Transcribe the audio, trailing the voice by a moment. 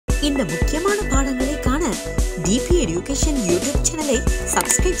இந்த முக்கியமான பாடங்களை காண டிபி எடுகேஷன் யூடியூப் சேனலை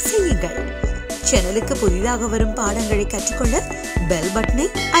சப்ஸ்கிரைப் செய்யுங்கள். சேனலுக்கு புதிதாக வரும் பாடங்களை கற்றுக்கொள்ள பெல் பட்டனை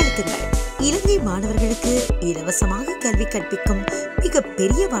அழுத்துங்கள். இலங்கை மாணவர்களுக்கு இலவசமாக கல்வி கற்பிக்கும்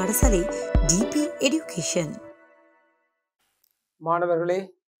மிகப்பெரிய பாடசாலை டிபி எடுகேஷன். மாணவர்களே,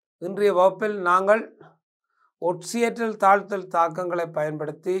 இன்றைய வகுப்பில் நாங்கள் ஒட்சியேற்றல் தாழ்த்தல் தாக்கங்களை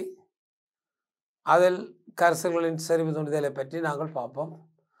பயன்படுத்தி அதில் கரைசல்களின் செறிவு துணிதலை பற்றி நாங்கள் பார்ப்போம்.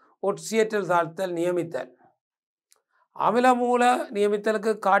 ஒட்சியேற்றல் தாழ்த்தல் நியமித்தல். அமிலமூல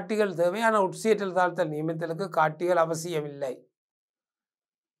நியமித்தலுக்கு காட்டிகள் தேவை, ஆனால் ஒட்சியேற்றல் தாழ்த்தல் நியமித்தலுக்கு காட்டிகள் அவசியமில்லை.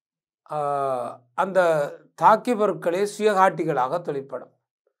 அந்த தாக்கிய பொருட்களே சுயகாட்டிகளாக தொழிற்படும்.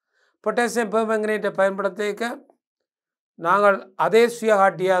 பொட்டாசியம் பெர்மங்கனேட்டை பயன்படுத்த நாங்கள் அதே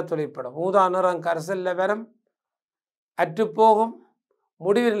சுயகாட்டியாக தொழிற்படும். ஊதா நிறம் கரைசலில் வரும், அற்றுப்போகும்,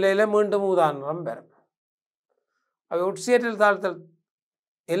 முடிவு நிலையில் மீண்டும் ஊதா நிறம் வரும். அவை ஒட்சியேற்றல் தாழ்த்தல்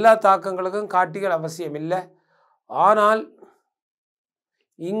எல்லா தாக்கங்களுக்கும் காட்டிகள் அவசியம் இல்லை. ஆனால்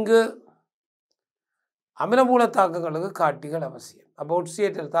இங்கு அமிலமூல தாக்கங்களுக்கு காட்டிகள் அவசியம். அப்போ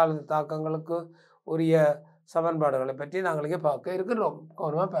ஒட்சியேற்றல் தாழ்த்தல் தாக்கங்களுக்கு உரிய சமன்பாடுகளை பற்றி நாங்கள் இங்கே பார்க்க இருக்கிறோம்.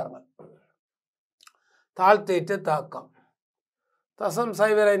 கவனமாக பாருங்கள். தாழ்த்தேற்ற தாக்கம்.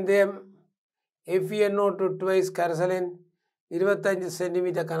 0.05 FeNO2 ட்வைஸ் கரைசலின் 25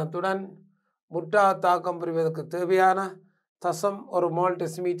 சென்டிமீட்டர் கனத்துடன் முற்றா தாக்கம் புரிவதற்கு தேவையான 0.1 மோல்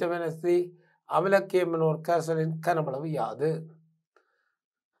டெசிமீட்டர் -3 அமிலக்கேமன் ஒரு கரைசலின் கனமளவு யாது?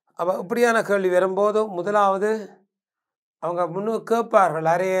 அப்போ இப்படியான கேள்வி வரும்போது முதலாவது அவங்க முன்னு கேட்பார்கள்,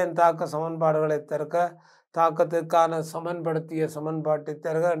 அரையன் தாக்க சமன்பாடுகளை தருக, தாக்கத்திற்கான சமன்படுத்திய சமன்பாட்டை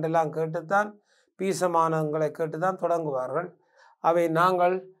தருக என்றெல்லாம் கேட்டுத்தான் பீசமானங்களை கேட்டுத்தான் தொடங்குவார்கள். அவை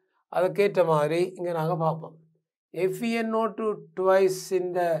நாங்கள் அதுக்கேற்ற மாதிரி இங்கே நாங்கள் பார்ப்போம். FeNO2 ட்வைஸ்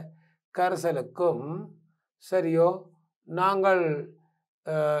இந்த கரைசலுக்கும் சரியோ நாங்கள்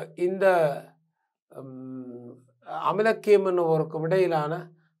இந்த அமிலக்கேமனுக்கும் இடையிலான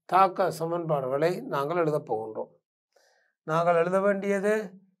தாக்க சமன்பாடுகளை நாங்கள் எழுதப் போகின்றோம். நாங்கள் எழுத வேண்டியது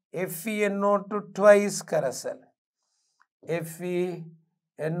FeNO2 ட்வைஸ் கரைசல்.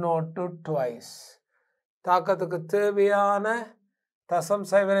 FeNO2 ட்வைஸ் தாக்கத்துக்கு தேவையான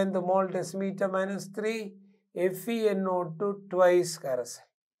 0.05 மோல் டெசிமீட்டர் -3 FeNO2 ட்வைஸ் கரைசல்.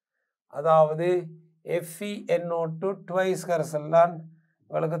 அதாவது FeNO2 ட்வைஸ் கரைசல் தான்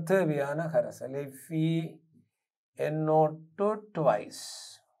உங்களுக்கு தேவையான கரைசல். FeNO2 twice.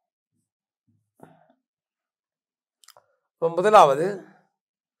 முதலாவது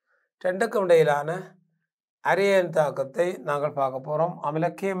ரெண்டுக்கும் இடையிலான அரையன் தாக்கத்தை நாங்கள் பார்க்க போகிறோம்.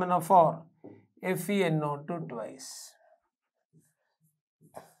 அமிலக்கேமன் for FeNO2 twice.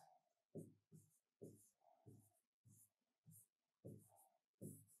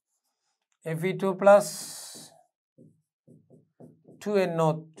 Fe2 plus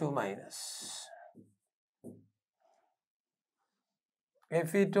 2NO2 minus.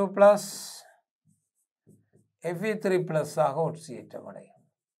 Fe2 plus Fe3 plus ஆக ஒட்சியேற்றம் அடையும்.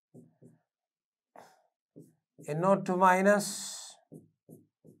 NO2 minus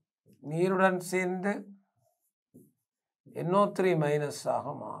நீருடன் சேர்ந்து NO3 minus ஆக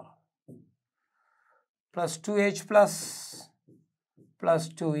மாறும். plus 2H plus plus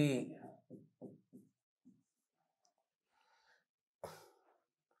 2E.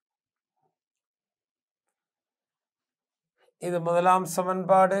 இது முதலாம்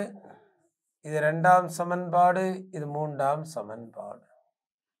சமன்பாடு, இது இரண்டாம் சமன்பாடு, இது மூன்றாம் சமன்பாடு.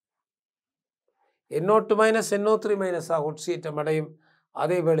 NO2 மைனஸ் NO3 மைனஸ் ஆக ஒட்சியேற்றம் அடையும்.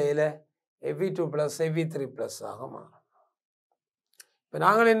 அதே வேளையில் Fe2 பிளஸ் Fe3 பிளஸ் ஆக மாறும். இப்போ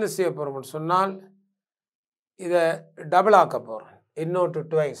நாங்கள் என்ன செய்ய போகிறோம்னு சொன்னால் இதை டபுள் ஆக்க போகிறோம். NO2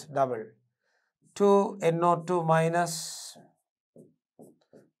 twice double. 2NO2 minus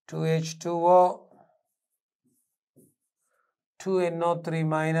 2H2O 2NO3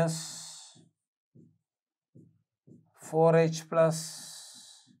 minus 4H plus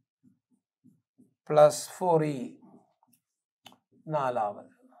plus 4E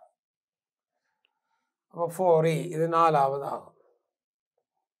நாலாவது. அப்போ 4E இது நாலாவது ஆகும்.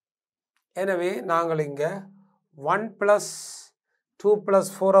 எனவே நாங்கள் இங்கே 1 plus 2 plus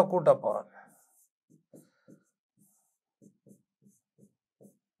 4 கூட்ட போகிறோம்.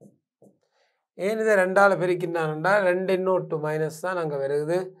 ஏன் இதை ரெண்டால் பிரிக்கின்றான்டா 2 NO2 மைனஸ் தான் அங்கே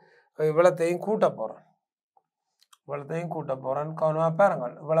வருது. இவ்வளத்தையும் கூட்ட போகிறோம். இவ்வளத்தையும் கூட்ட போகிறோன்னு கவனமாக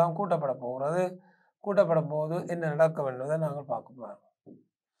பாருங்கள். இவ்வளவு கூட்டப்பட போகிறது. கூட்டப்பட போது என்ன நடக்க வேண்டுவதை நாங்கள் பார்க்க போகிறோம்.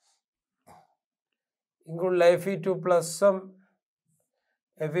 இங்குள்ள Fe2 ப்ளஸ்ஸும்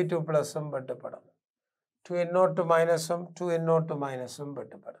Fe2 ப்ளஸ்ஸும் வெட்டுப்படும். 2NO2 மைனஸும் 2NO2 மைனஸும்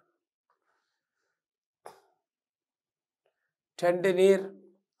வெட்டுப்படும். 2 நீர்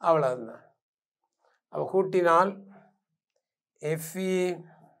அவ்வளவுதான். அப்போ கூட்டினால்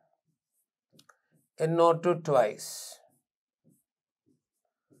FeNO2 twice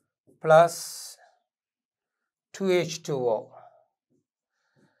plus 2H2O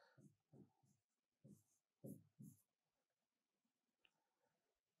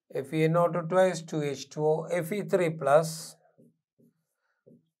FeNO2 twice 2H2O Fe3 plus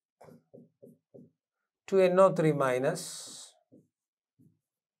 2NO3 minus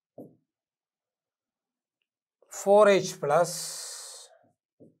 4H plus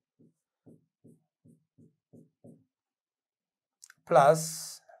plus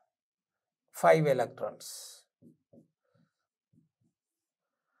 5 electrons.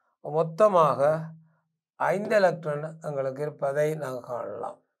 மொத்தமாக 5 எலக்ட்ரான் எங்களுக்கு இருப்பதை நாங்கள்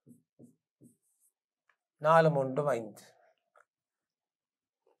காணலாம். 4 3 5.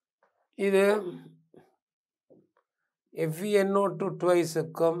 இது FeNO2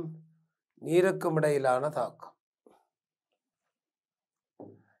 twiceக்கும் நீருக்கும் இடையிலான தாக்கம்.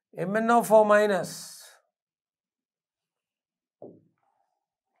 MnO4 minus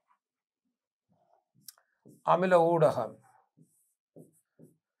அமில ஊடகம்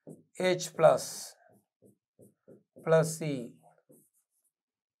H plus C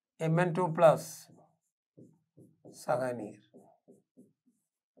Mn2 plus சகநீர்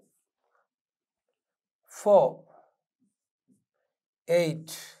 4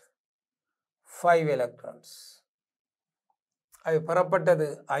 8 5 electrons. அது பெறப்பட்டது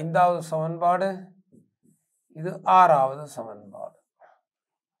 5வது சமன்பாடு, இது 6வது சமன்பாடு.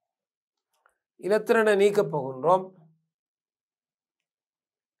 இலத்திரனை நீக்கப் போகின்றோம்.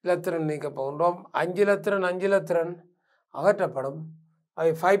 5 இலத்திரன் அகற்றப்படும்.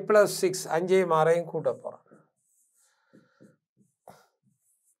 அவை 5 plus 6 5ஐயும் 6ஐயும் கூட்ட போகிறோம்.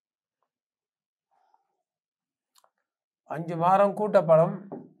 5 மாறம் கூட்டப்படும்.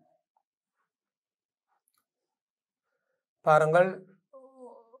 பாருங்கள்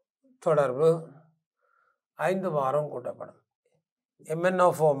தொடர்பு. 5 மாறம் கூட்டப்படும்.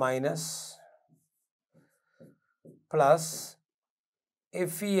 MnO4 minus plus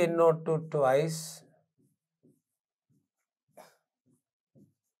FeNO2 twice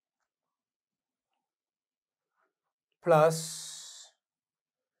plus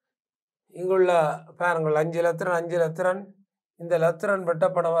இங்குள்ள பாருங்கள் 5 இலத்திரன் இந்த இலத்திரன்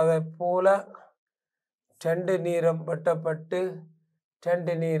வெட்டப்படுவதை போல 2 நீரும் வெட்டப்பட்டு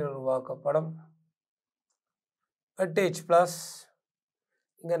 2 நீர் உருவாக்கப்படும். 8H plus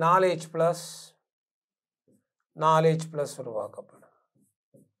இங்கே 4H plus உருவாக்கப்படும்.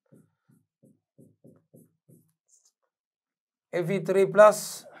 Fe3 plus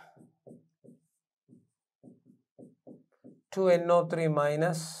 2NO3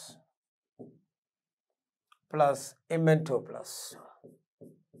 minus plus Mn2 plus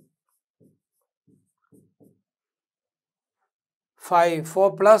 4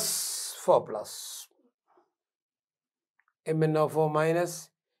 plus MnO4 minus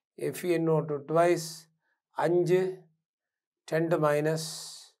FeNO2 twice 5 2 minus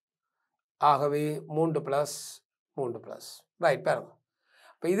ஆகவே 3 plus ரைட். பாருங்க,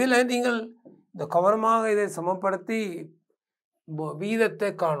 இப்போ இதில் நீங்கள் இந்த கவனமாக இதை சமப்படுத்தி வீதத்தை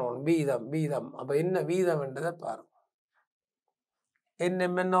காணணும். வீதம் அப்போ என்ன வீதம் என்றதை பாருங்க.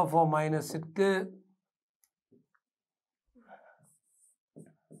 MnO4 மைனஸுக்கு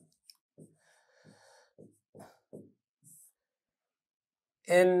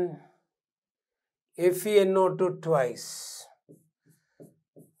FeNO2 twice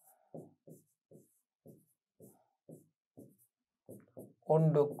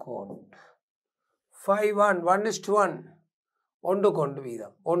 1 5 1:1 1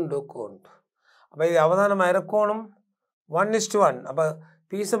 வீதம் 1 அப்போ இது அவதானமாக இருக்கணும். 1:1 அப்போ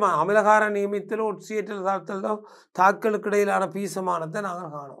பீசமா அமிலகார நியமித்தல் ஒட்சியேற்றல் தாழ்த்தல் தாக்களுக்கு இடையிலான பீசமானத்தை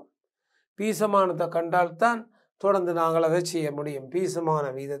நாங்கள் காணுவோம். பீசமானத்தை கண்டால்தான் தொடர்ந்து நாங்கள் அதை செய்ய முடியும். பீசமான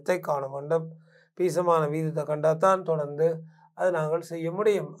வீதத்தை காண வேண்டும். பீசமான வீதத்தை கண்டால்தான் தொடர்ந்து அதை நாங்கள் செய்ய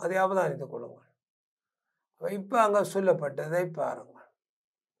முடியும். அதை அவதானித்துக் கொள்ளுங்கள். இப்போ அங்கே சொல்லப்பட்டதை பாருங்கள்.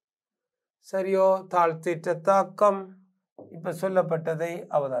 சரியோ? தாழ்த்திட்ட தாக்கம். இப்போ சொல்லப்பட்டதை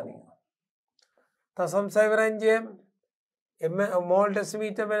அவதானிங்க. 0.05 மோல்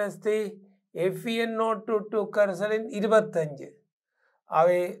டெசிமீட்டர் வெனஸ்தி FeNO2 கரைசலின் 25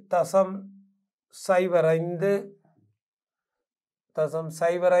 அவை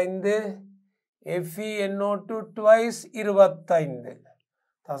 0.05 FeNO2 twice 25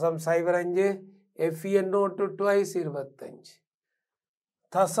 0.05 FeNO2 twice 25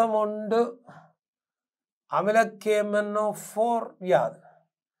 1 அமிலக்கு MnO4 யாது.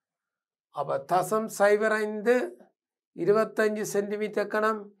 அப்போ 0.05 25 சென்டிமீட்டர்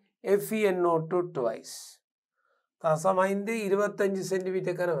கனம் FeNO2 twice. தசம் 5 25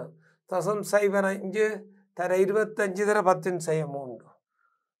 சென்டிமீட்டர் கனம் தசம் 05 தர 25 தர 10/3.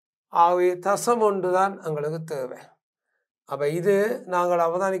 ஆகவே தசம் 1 தான் எங்களுக்கு தேவை. அப்போ இது நாங்கள்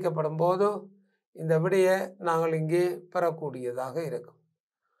அவதானிக்கப்படும் போது இந்த விடையை நாங்கள் இங்கே பெறக்கூடியதாக இருக்கும்.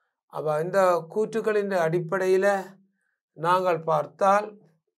 அப்போ இந்த கூற்றுக்களின் அடிப்படையில் நாங்கள் பார்த்தால்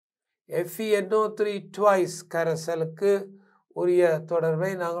FeNO3 twice கரைசலுக்கு உரிய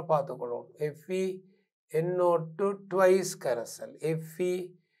தொடர்பை நாங்கள் பார்த்துக்கொள்வோம். FeNO2 twice கரைசல்,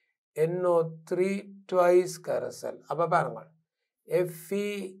 FeNO3 twice கரைசல். அப்போ பாருங்கள்,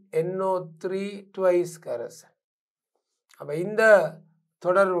 FeNO3 twice கரைசல். அப்போ இந்த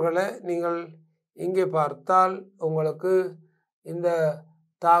தொடர்புகளை நீங்கள் இங்கே பார்த்தால் உங்களுக்கு இந்த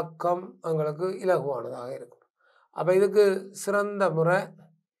தாக்கம் உங்களுக்கு இலகுவானதாக இருக்கும். அப்போ இதுக்கு சிறந்த முறை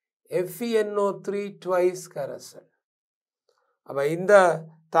FeNO3 twice கரைசல். அப்போ இந்த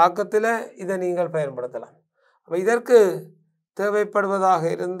தாக்கத்தில் இதை நீங்கள் பயன்படுத்தலாம். அப்போ இதற்கு தேவைப்படுவதாக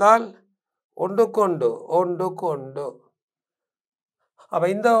இருந்தால் ஒன்றுக்கொண்டு அப்போ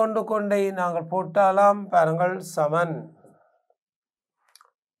இந்த ஒன்றுக்கொண்டை நாங்கள் போட்டாலாம் பாருங்கள் சமன்.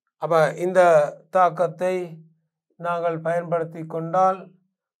 அப்போ இந்த தாக்கத்தை நாங்கள் பயன்படுத்தி கொண்டால்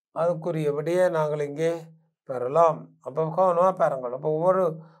அதுக்குரிய விடையை நாங்கள் இங்கே பெறலாம். அப்போ கவனமாக பாருங்கள். அப்போ ஒவ்வொரு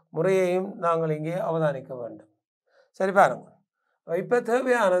முறையையும் நாங்கள் இங்கே அவதானிக்க வேண்டும். சரி பாருங்கள், இப்போ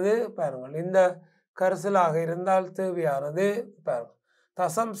தேவையானது பாருங்கள், இந்த கரைசலாக இருந்தால் தேவையானது பாருங்கள்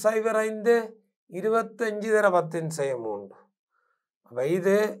தசம் 05 25 தர 10/3. அப்போ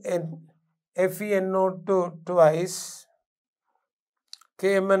இது FeNO2 twice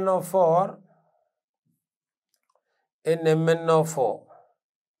KMnO4 NMnO4.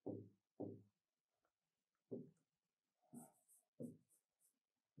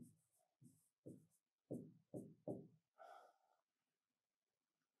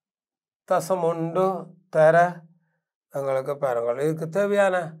 தசம் 1 தர எங்களுக்கு பாருங்கள் இதுக்கு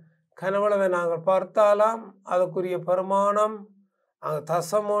தேவையான கனவளவை நாங்கள் பார்த்தாலாம். அதுக்குரிய பெருமானம்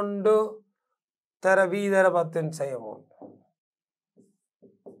தசம் 1 தர V தர 10/3.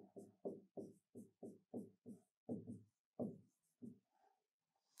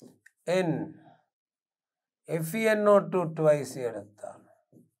 N FeNO2 twice எடுத்தால்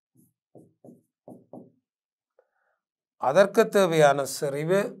அதற்கு தேவையான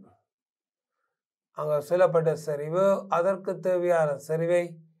செறிவு அங்கே சொல்லப்பட்ட செறிவு, அதற்கு தேவையான செறிவை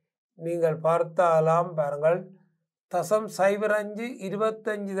நீங்கள் பார்த்தாலாம் பாருங்கள் தசம் 05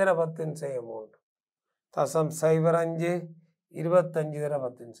 25 தர 10/3. தசம் 05 25 தர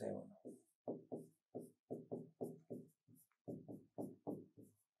 10/3.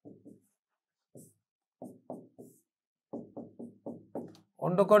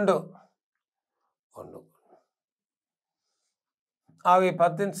 ஒன்றுக்கொண்டு ஆகவே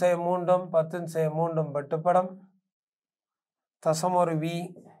 10/3 10/3 வெட்டுப்படம் தசம் ஒரு V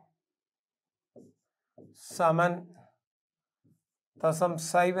சமன் தசம்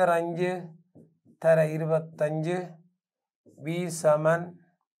 05 தர 25 V சமன்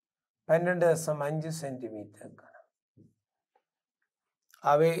 12.5 சென்டிமீட்டர்.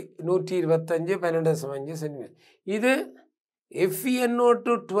 அவை 125 12.5 சென்டிமீட்டர். இது FeNO2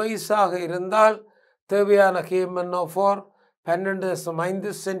 twice ஆக இருந்தால் தேவையான KMnO4 12.5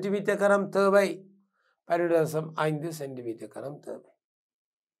 சென்டிமீட்டர் கனம் தேவை. 12.5 சென்டிமீட்டர் கனம் தேவை.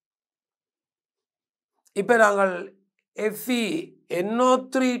 இப்போ நாங்கள்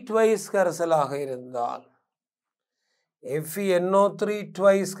FeNO3 twice கரைசலாக இருந்தால் FeNO3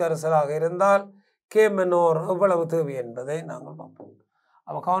 twice கரைசலாக இருந்தால் KMnO4 எவ்வளவு தேவை என்பதை நாங்கள் பார்ப்போம்.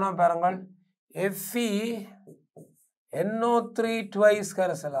 அப்போ கவனம் பாருங்கள், FeNO3 twice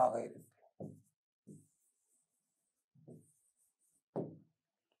கரைசலாக இருக்கு.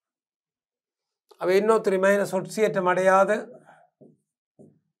 அப்போ NO3 மைனஸ் ஒட்சியேற்றம் அடையாது.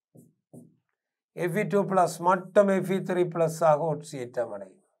 Fe2+ மட்டும் Fe3+ ஆக ஒட்சியேற்றம்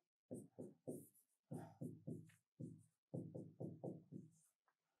அடையும்.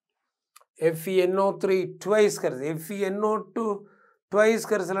 FeNO3 twice கரைசல், FeNO2 twice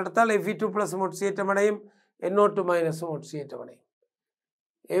கரைசல் எடுத்தால் Fe2+ ஒட்சியேற்றம் அடையும், NO2 மைனஸ் ஒட்சியேற்றம் அடையும்.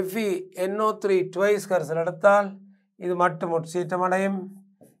 FeNO3 twice கரைசல் எடுத்தால் இது மட்டும் ஒட்சியேற்றம் அடையும்.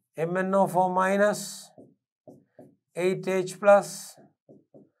 MnO4 minus 8H plus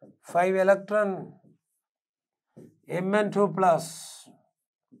 5 electron Mn2 plus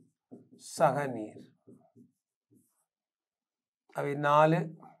சக நீர். அவை 4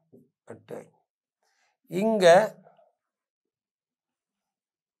 8. இங்க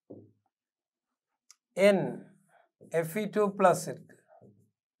N Fe2 plus இருக்கு,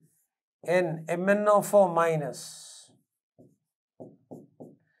 N MnO4 minus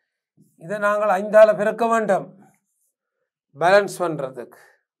இதை நாங்கள் 5ஆல் பெருக்க வேண்டும் பேலன்ஸ் பண்ணுறதுக்கு.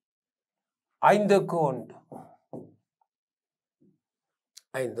 5க்கு 1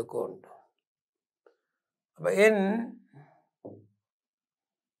 5க்கு 1. அப்போ என்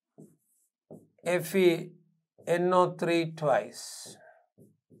FeNO3 twice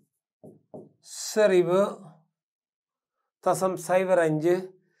செறிவு 0.05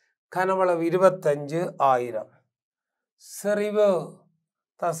 கனவளவு 25,000 செறிவு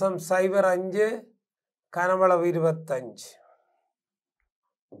 0.05 கனவளவு 25.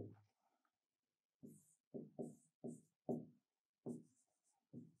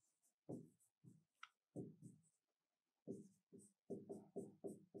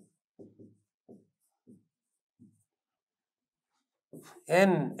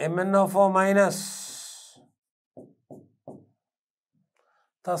 N MnO4 மைனஸ்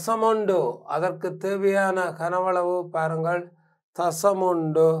தசமொண்டு அதற்கு தேவையான கனவளவு பாருங்கள்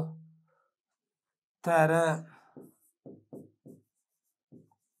தசமொண்டு தர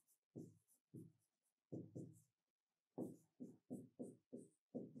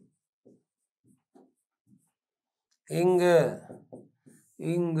இங்கு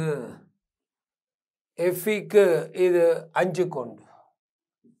Feக்கு இது 5 கொண்டு.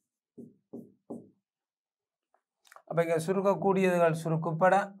 அப்போ இங்கே சுருக்கக்கூடியதுகள்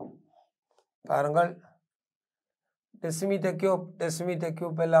சுருக்கப்பட பாருங்கள் டெசிமீட்டர்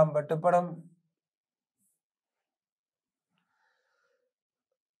கியூப் எல்லாம் வெட்டுப்படும்.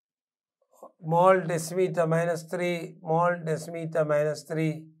 மோல் டெசிமீட்டர் -3 மோல் டெசிமீட்டர் -3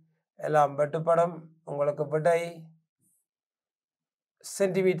 எல்லாம் வெட்டுப்படும். உங்களுக்கு விடை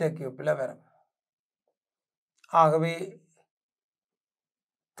சென்டிமீட்டர் கியூப்பில் வரும். ஆகவே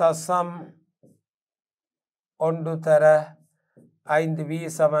தசம் 1 தர 5 V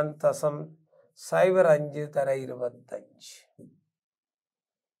 = தசம் 0.5 தர 25.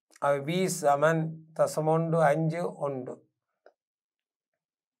 V = தசம் 1 5 1.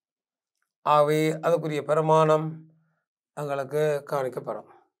 ஆகவே அதுக்குரிய பெருமானம் எங்களுக்கு காணிக்கப்படும்.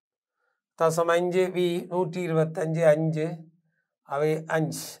 தசம் 5 V 125 5 அவை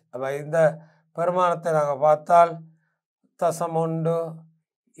 5. அப்போ இந்த பெருமானத்தை நாங்கள் பார்த்தால் தசம் 1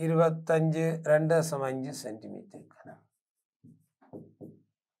 25 2.5 சென்டிமீட்டர்.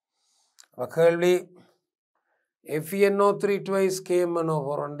 அப்போ கேள்வி FeNO3 twice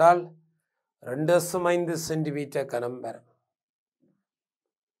KMnO4 என்றால் 2.5 சென்டிமீட்டர் கனம் வரும்.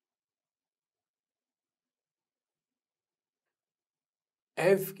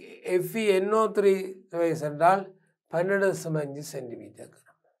 FeNO3 twice என்றால் 12.5 சென்டிமீட்டர் கனம்.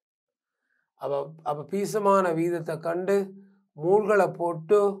 அப்போ பீசமான வீதத்தை கண்டு மூல்களை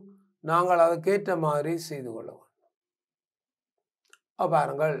போட்டு நாங்கள் அதுக்கேற்ற மாதிரி செய்து கொள்ள வேண்டும்.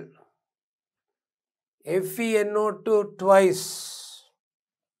 பாருங்கள் FeNO2 twice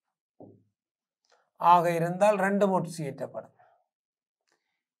ஆக இருந்தால் 2 ஒட்சியேற்றப்படும்.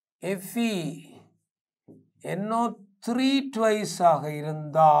 FeNO3 twice ஆக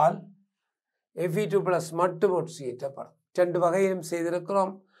இருந்தால் Fe2+ மட்டும் ஒட்சியேற்றப்படும். 2 வகையிலும்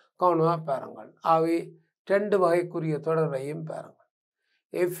செய்திருக்கிறோம், கவனமாக பாருங்கள். ஆகவே 2 வகைக்குரிய தொடர்பையும் பாருங்கள்.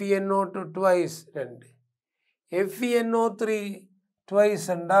 FeNO2 twice 2. FeNO3 twice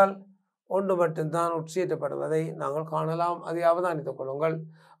என்றால் 1 மட்டும்தான் ஒட்சியேற்றப்படுவதை நாங்கள் காணலாம். அதை அவதானித்துக் கொள்ளுங்கள்.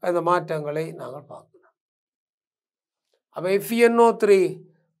 அந்த மாற்றங்களை நாங்கள் பார்க்கலாம். அப்போ FeNO3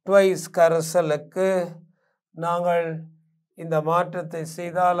 twice கரைசலுக்கு நாங்கள் இந்த மாற்றத்தை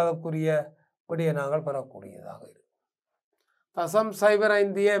செய்தால் அதற்குரிய விடையை நாங்கள் பெறக்கூடியதாக இருக்கும். தசம்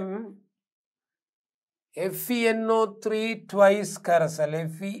 0.5 M FeNO3 twice கரைசல்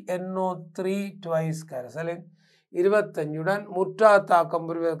FeNO3 twice கரைசலின் 25உடன் முற்றா தாக்கம்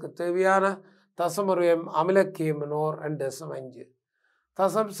புரிவதற்கு தேவையான தசம் 1 M அமிலக்கேமனோர் 2.5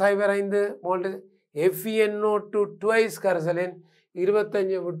 தசம் 0.5 மோல் FeNO2 twice கரைசலின்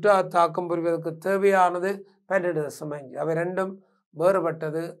 25 முற்றா தாக்கம் புரிவதற்கு தேவையானது 12.5. அவை ரெண்டும்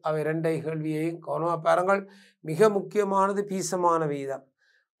வேறுபட்டது. அவை 2 கேள்வியையும் கவனமாக பாருங்கள். மிக முக்கியமானது பீசமான வீதம்.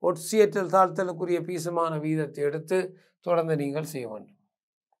 ஒட்சியேற்றல் தாழ்த்தலுக்குரிய பீசமான வீதத்தை எடுத்து தொடர்ந்து நீங்கள் செய்ய வேண்டும்.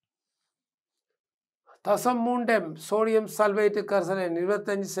 தசம் 3 M சோடியம் சல்பேட்டு கரைசலின்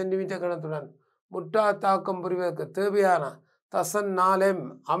 25 சென்டிமீட்டர் கனத்துடன் முற்றா தாக்கம் புரிவதற்கு தேவையான தசம் 4 M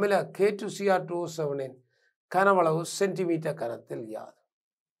அமில K2Cr2O7 கனவளவு சென்டிமீட்டர் கனத்தில் யாது?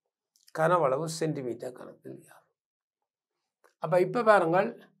 கனவளவு சென்டிமீட்டர் கனத்தில் யாது? அப்போ இப்போ பாருங்கள்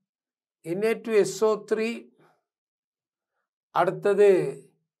Na2SO3 அடுத்தது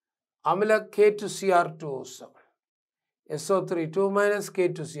அமில K2Cr2O7 SO3 2 -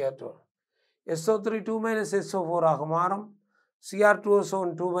 K2Cr2 SO3 2 - SO4 ஆக மாறும். Cr2O7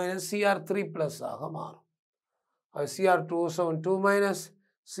 2 - Cr3+ ஆக மாறும். Cr2O7 2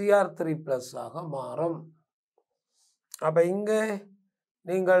 Cr3+ ஆக மாறும். அப்ப இங்கே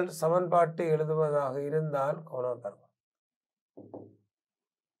நீங்கள் சமன்பாட்டை எழுதுவதாக இருந்தால் கவனம் பாருங்க.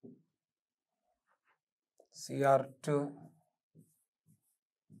 Cr2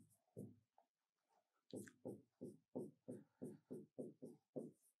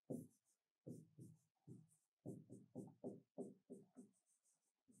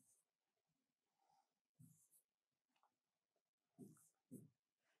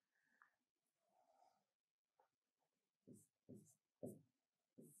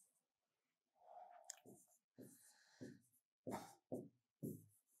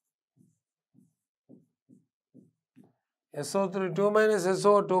 SO3 2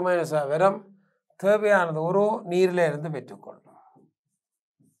 SO2 வெறும் தேவையானது ஒரு நீரில் இருந்து பெற்றுக்கொள்ளும்.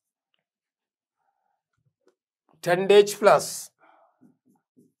 10H plus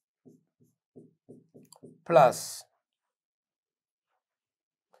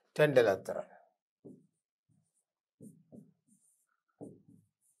 10 electron.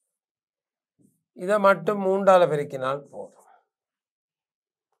 இதை மட்டும் 3ஆல் பெருக்கினால் போதும்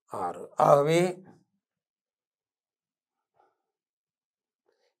 6. ஆகவே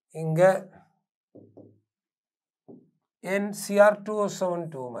இங்க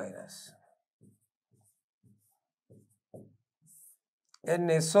NCr2O7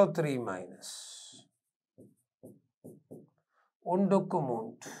 NSO3 ஒன்றுக்கு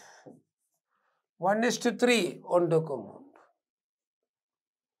 3 1:3 ஒன்றுக்கு 3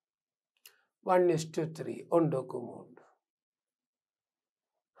 1:3 ஒன்றுக்கு 3.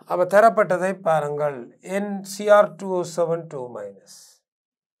 அப்ப தரப்பட்டதை பாருங்கள். NCr2O7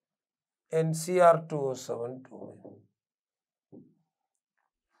 NCr2O7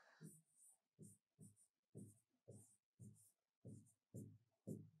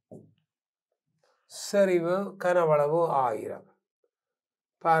 செறிவு கனவளவு 1000.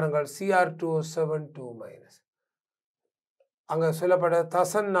 பாருங்கள் Cr2O7 அங்க சொல்லப்பட்ட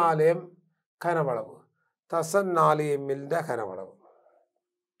தசன்-4m கனவளவு தசன்-4m கனவளவு.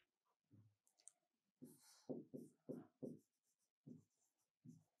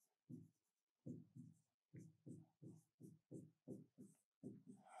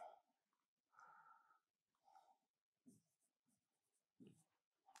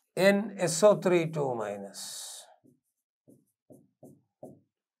 NSO3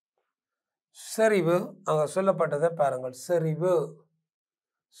 செறிவு அங்க சொல்லப்பட்டதை பாருங்கள்.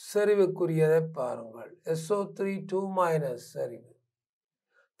 செறிவுக்குரியதை பாருங்கள். SO3 செறிவு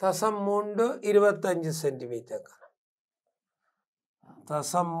தசம் 3 25 சென்டிமீட்டர்.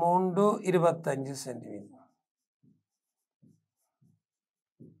 தசம் 3 25 சென்டிமீட்டர்.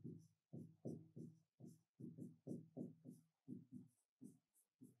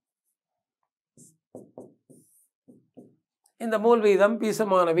 இந்த மூல் வீதம்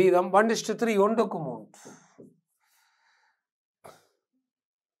பீசமான வீதம் 1:3 ஒன்றுக்கு 3.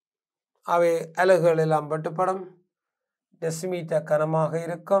 அவை அலகுகள் எல்லாம் பட்டுப்படும். டெசிமீட்டர் கனமாக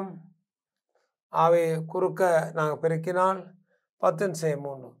இருக்கும். அவை குறுக்க நாங்கள் பெருக்கினால்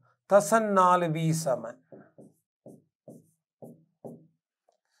 10⁻3 தசன் 4 V சமன்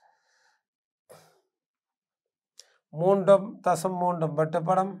 3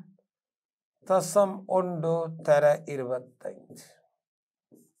 பட்டுப்படும். தசம் 1 தர 25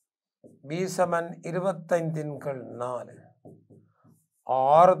 V சமன் 25/4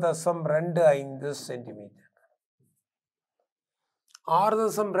 6.25 சென்டிமீட்டர்.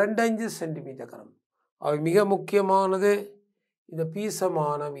 6.25 சென்டிமீட்டர் கனம். அவை மிக முக்கியமானது. இது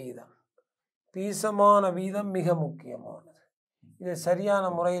பீசமான வீதம். பீசமான வீதம் மிக முக்கியமானது. இதை சரியான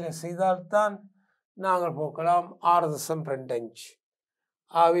முறையில் செய்தால்தான் நாங்கள் போக்கலாம் 6.25.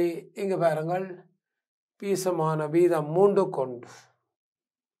 அவை இங்கு பாருங்கள். பீசமான வீதம் 3 கொண்டு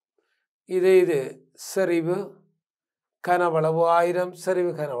இது செறிவு கனவளவு 1000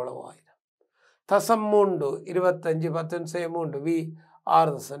 செறிவு கனவளவு 1000 தசம் 3 25 10⁻3 V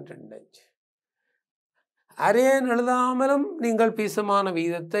 6.25. அரேன் எழுதாமலும் நீங்கள் பீசமான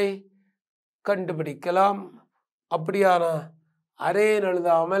வீதத்தை கண்டுபிடிக்கலாம். அப்படியான அரேன்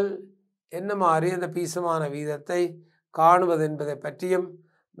எழுதாமல் என்ன மாதிரி அந்த பீசமான வீதத்தை காணுவது என்பதை பற்றியும்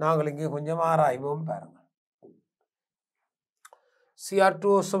நாங்கள் இங்கே கொஞ்சம் ஆராய்வோம். பாருங்கள்.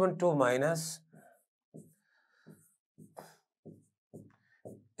 Cr2O7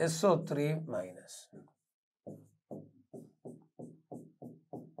 SO3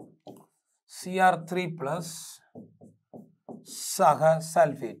 Cr3+ சக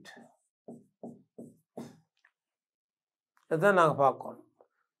சல்ஃபேட். இதுதான் நாங்கள் பார்க்கணும்.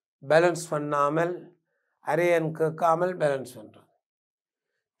 பேலன்ஸ் பண்ணாமல் அரேன் கேட்காமல் பேலன்ஸ் பண்ணுறது.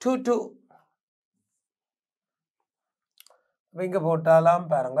 2 இங்கே போட்டாலாம்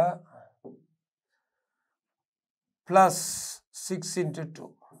பாருங்க +6 × 2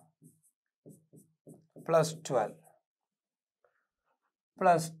 +12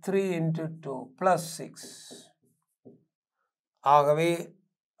 +3 × 2 +6 ஆகவே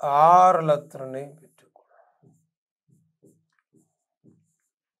 6 இலத்திரனை பெற்றுக்கொள்ளும்.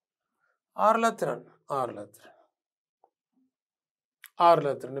 6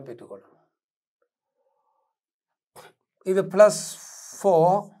 இலத்திரனை பெற்றுக்கொள்ளும். இது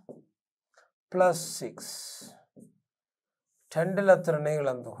 +4 +6 2 இலத்திரனை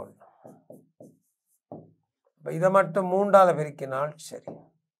இழந்து கொள்ளும். இதை மட்டும் 3ஆல் பெருக்கினால் சரி.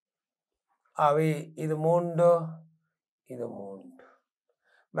 அவை இது 3 இது 3.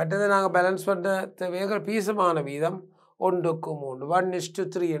 மற்றது நாங்கள் பேலன்ஸ் பண்ண தேவைகள் பீசமான வீதம் 1க்கு 3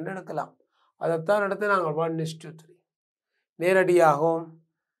 1:3 என்று எடுக்கலாம். அதைத்தான் எடுத்து நாங்கள் 1:3 நேரடியாகவும்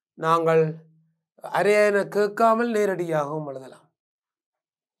நாங்கள் அரையன கேட்காமல் நேரடியாகவும் எழுதலாம்.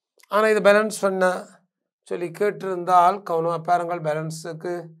 ஆனால் இது பேலன்ஸ் பண்ண சொல்லி கேட்டிருந்தால் கவனமாக பாருங்கள்.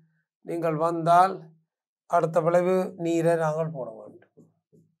 பேலன்ஸுக்கு நீங்கள் வந்தால் அடுத்த விளைவு நீரை நாங்கள் போட வேண்டும்.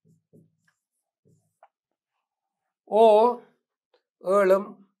 7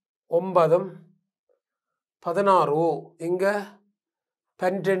 9 16 இங்க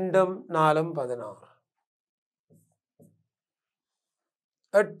 12 4 16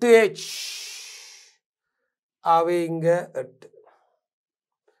 8H அவை இங்க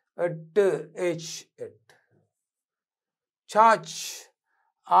 8H 8 சார்ஜ்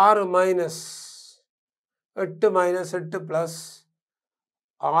 6 - 8 - 8 + 6 -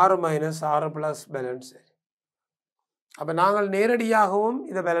 6 + பேலன்ஸ். அப்போ நாங்கள் நேரடியாகவும்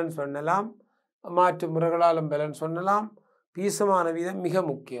இதை பேலன்ஸ் பண்ணலாம், மாற்று முறைகளாலும் பேலன்ஸ் பண்ணலாம். பீசமான வீதம் மிக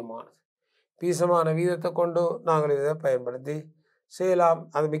முக்கியமானது. பீசமான வீதத்தை கொண்டு நாங்கள் இதை பயன்படுத்தி செய்யலாம்.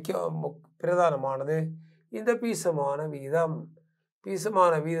 அது பிரதானமானது இந்த பீசமான வீதம்.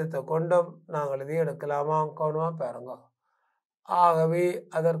 பீசமான வீதத்தை கொண்டும் நாங்கள் இதை எடுக்கலாமா கவனமாக பாருங்க. ஆகவே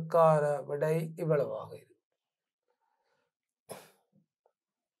அதற்கான விடை இவ்வளவாக இருக்கும்.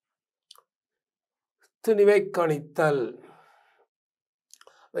 திணிவை கணித்தல்.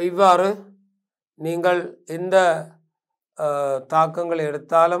 இவ்வாறு நீங்கள் எந்த தாக்கங்களை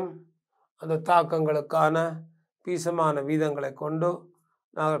எடுத்தாலும் அந்த தாக்கங்களுக்கான பீசமான வீதங்களை கொண்டு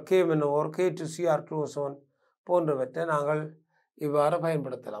நாங்கள் K1/R K2CR2 போன்றவற்றை நாங்கள் இவ்வாறு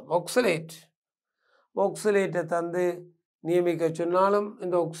பயன்படுத்தலாம். ஒக்சலேட்டை தந்து நியமிக்க சொன்னாலும்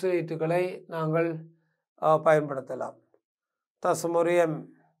இந்த ஒக்சலேட்டுகளை நாங்கள் பயன்படுத்தலாம். தசமுறையம்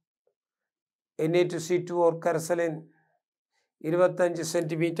Na2C2 கரைசலின் 25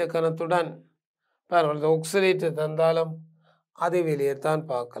 சென்டிமீட்டர் கனத்துடன் பாருங்கள் ஒக்சலேட்டை தந்தாலும் அதே வெளியேத்தான்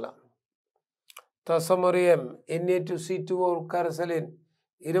பார்க்கலாம். தசமுறையம் Na2C2 கரைசலின்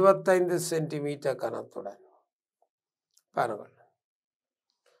 25 சென்டிமீட்டர் கனத்துடன் பாருங்கள்.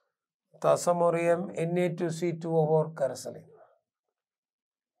 தசமுறையம் Na2C2 கரைசலின்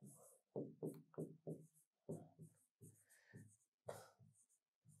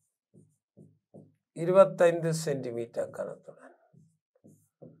 25 சென்டிமீட்டர் கனத்துடன்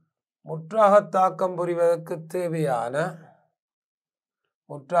முற்றாக தாக்கம் புரிவதற்கு தேவையான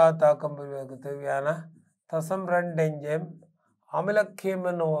தசம் 2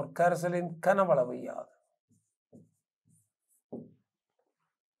 அமிலக்கேமனோர் கரைசலின் கனவளவு யாது?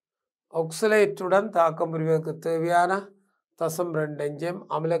 ஒக்சலேட்டுடன் தாக்கம் புரிவதற்கு தேவையான தசம் 2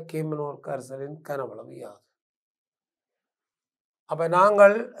 அமிலக்கேமனோர் கரைசலின் கனவளவு யாது? அப்போ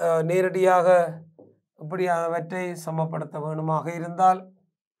நாங்கள் நேரடியாக இப்படியானவற்றை சமப்படுத்த வேண்டுமாக இருந்தால்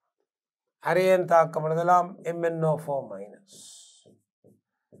அரையன் தாக்கம் எழுதலாம். MnO4-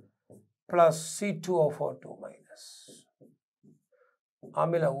 plus C2O4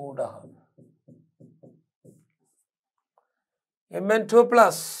 அமில ஊடகம் Mn2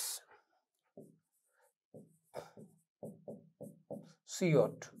 plus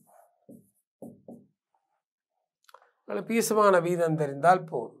CO2. பீசமான வீதம் தெரிந்தால்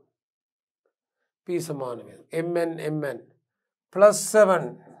போதும். பீசமான வீதம் Mn +7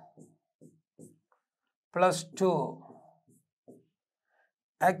 +2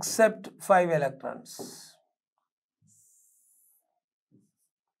 accept 5 electrons.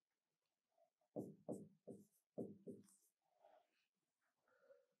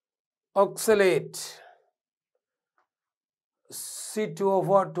 Oxalate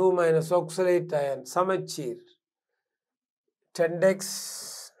C2O4 oxalate ion சமச்சீர் 10x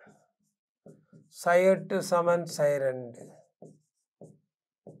Ψ8 =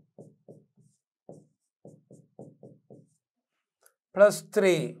 Ψ2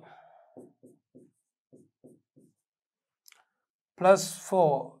 +3 +4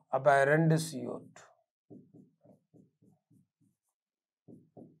 அப்போ 2 CO2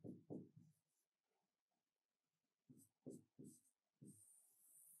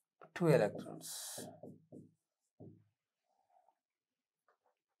 2 electrons.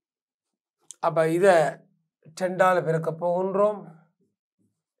 அப்ப இதை 2ஆல பெருக்க போகின்றோம்,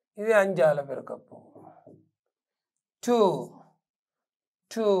 இது 5ஆல பெருக்க போகிறோம். 2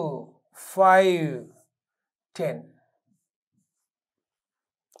 2 5 10.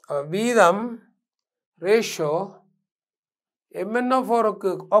 வீதம் ratio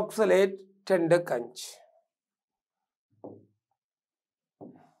MnO4க்கு oxalate 10க்கு 5.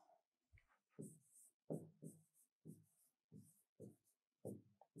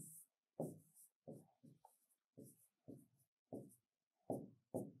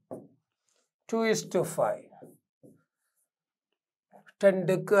 Two is to 5.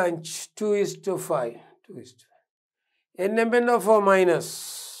 10க்கு 5. 2 is to 5. 2 is to 5. NMnO4 minus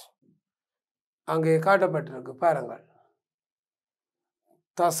அங்கே காட்டப்பட்டிருக்கு பாருங்கள்.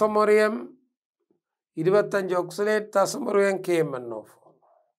 தசமுறையம் 25 ஆக்சலேட், தசமுறையம் KMnO4.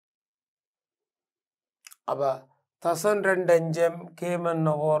 அப்ப தசம் 2 5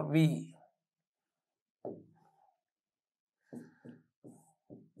 KMnO4 V.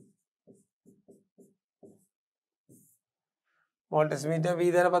 മോൾട്ടിസ്മീറ്റർ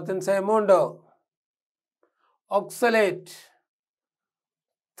വീതന 10 സൈമുണ്ടോ ഓക്സലേറ്റ്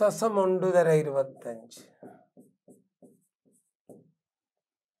தசம் 1 தர 25.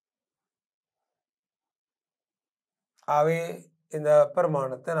 ஆகவே இந்த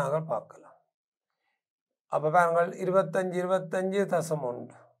பெருமானத்தை நாங்கள் பார்க்கலாம். அப்போ பாருங்கள் 25 25 தசம் 1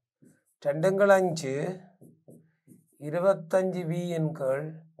 2ங்கள் 5 25 V இன் கீழ்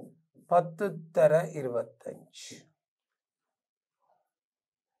 10 தர 25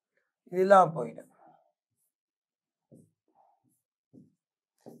 இதெல்லாம் போயிடும்.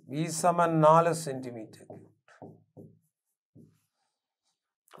 V சமன் 4 சென்டிமீட்டர்.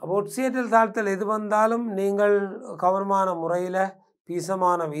 அப்போ ஒட்சியேற்றல் தாழ்த்தல் எது வந்தாலும் நீங்கள் கவனமான முறையில்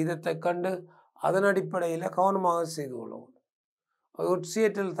பீசமான வீதத்தை கண்டு அதன் அடிப்படையில் கவனமாக செய்து கொள்ளும்.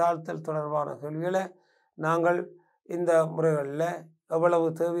 ஒட்சியேற்றல் தாழ்த்தல் தொடர்பான கேள்விகளை நாங்கள் இந்த முறைகளில் எவ்வளவு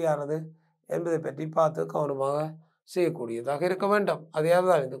தேவையானது என்பதை பற்றி பார்த்து கவனமாக செய்யக்கூடியதாக இருக்க வேண்டும்.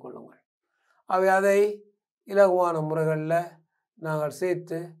 அதையாவது அறிந்து கொள்ளுங்கள். அவை அதை இலகுவான முறைகளில் நாங்கள்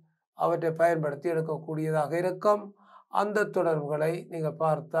சேர்த்து அவற்றை பயன்படுத்தி எடுக்கக்கூடியதாக இருக்கும். அந்த தொடர்புகளை நீங்கள்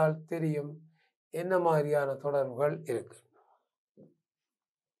பார்த்தால் தெரியும் என்ன மாதிரியான தொடர்புகள் இருக்கு.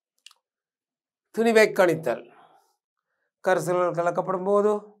 துணிவை கணித்தல். கரைசல்கள் கலக்கப்படும்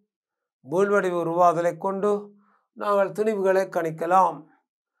போது வீழ்வடிவு உருவாதலை கொண்டு நாங்கள் துணிவுகளை கணிக்கலாம்.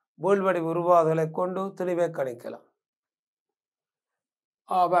 வீழ்வடிவு உருவாதலை கொண்டு துணிவை கணிக்கலாம்.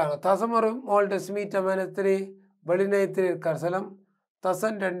 தசமொரு மோல்டெசிமீட்டர் -3 வெளிநீர் கரைசலும்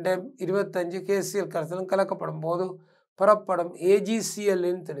தசம் 2 25 KCl கரைசலும் கலக்கப்படும் போது பெறப்படும் AgCl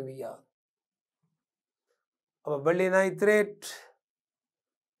இன் துணிவியாகும். அப்போ வெள்ளி நைட்ரேட்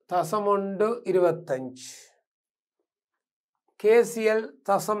தசம் 1 25 KCl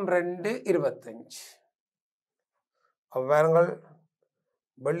தசம் 2 25. பாருங்கள்,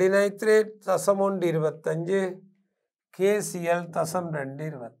 வெள்ளி நைட்ரேட் தசம் 1 25 KCl தசம் 2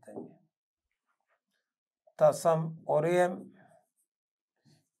 25 தசம் 1 m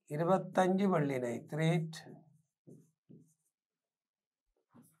 25 வெள்ளி நைட்ரேட்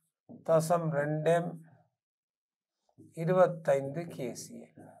தசம் 2 m 25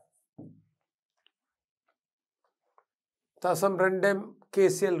 KCl தசம் 2 m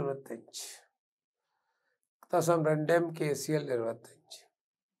KCl 25 தசம் 2 m KCl 25.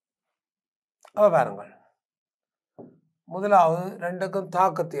 பாருங்கள், முதலாவது ரெண்டுக்கும்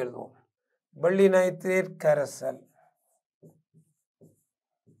தாக்கத்தை எழுதுவோம். வெள்ளி நைட்ரேட் கரைசல்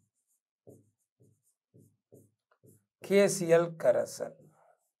KCl கரைசல்.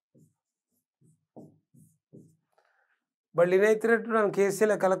 வெள்ளி நைட்ரேட்டுடன்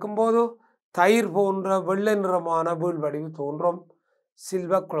KCl கலக்கும் போது தயிர் போன்ற வெள்ளை நிறமான வீழ்வடிவு தோன்றும்.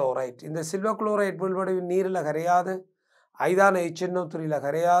 Silver chloride. இந்த சில்வர் குளோரைட் வீழ்வடிவு நீரில் கரையாது, ஐதான HNO3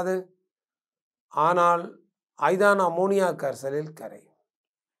 கரையாது. ஆனால் ஐதான அமோனியா கரைசலில் கரை,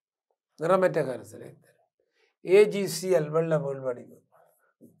 நிறமற்ற கரைசலில் கரை. AgCl வெள்ள வீழ்வடிவு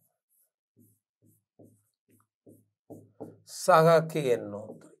சக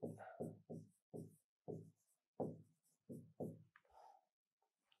KNO3.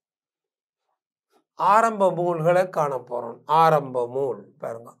 ஆரம்ப மூல்களை காண போறோம். ஆரம்ப மூல்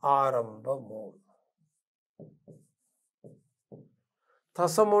பாருங்க, ஆரம்ப மூல்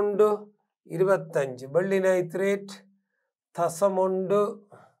தசம் 1 25 வெள்ளி நைட்ரேட் தசம் 1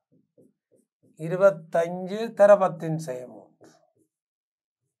 25 தர 10 செய்ய 3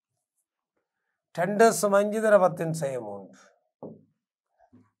 2 தர 10 செய்ய 3 2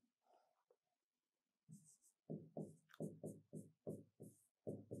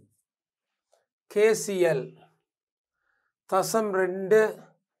 KCl தசம் 2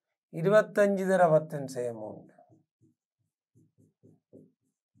 25 தர 10 செய்ய 3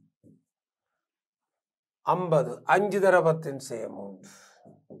 50 5 தர 10 செய்ய 3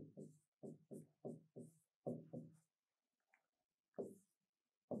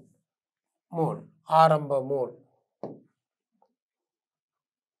 மோல் ஆரம்ப மோல்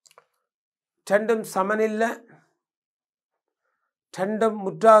ரெண்டும் சமனில்லை ரெண்டும்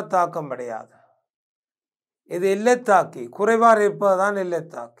முற்றாக தாக்கம் அடையாது இது எல்லைத்தாக்கி குறைவாக இருப்பதுதான்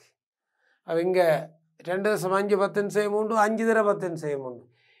எல்லைத்தாக்கி அவங்க 2.5 10 செய்ய 3 5 தர 10 செய்ய 3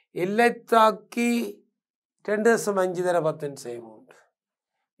 எல்லைத்தாக்கி 2.5 தர 10 செய்ய 3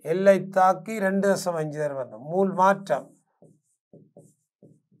 எல்லைத்தாக்கி 2.5 தர 10 மூல் மாற்றம்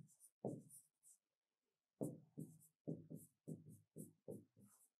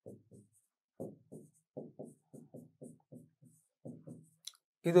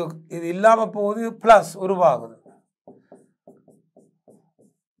இது இல்லாம போகுது பிளஸ் உருவாகுது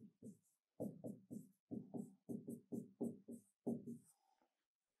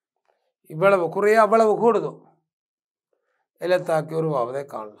இவ்வளவு குறைய அவ்வளவு கூடுது எல்லைத்தாக்கி உருவாவதை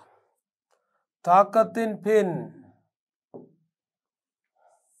காணலாம் தாக்கத்தின்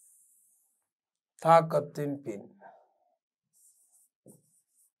பின்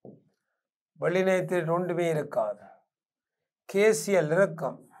வெளிநயத்தில் ஒன்றுமே இருக்காது KCl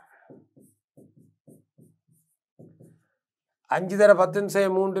இறக்கம் 5 தர 10 செய்ய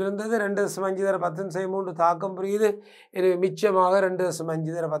 3 இருந்தது 2.5 தர 10 செய்ய 3 தாக்கம் புரியுது எனவே மிச்சமாக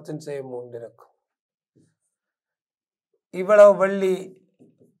 2.5 தர 10 செய்ய 3 இருக்கும் இவ்வளவு வெள்ளி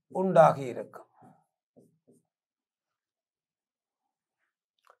உண்டாகி இருக்கும்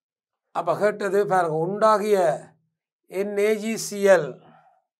அப்ப கேட்டது பாருங்க உண்டாகிய NaGCl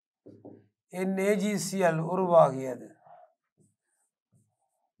உருவாகியது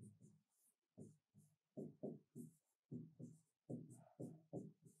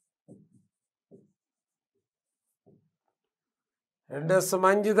ரெண்டு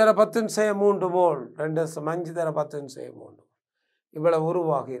 5 தர 10 செய்ய 3 மோல் 2.5 தர 10 செய்ய 3 இவ்வளவு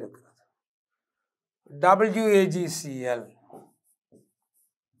உருவாகி இருக்கிறது WaGCl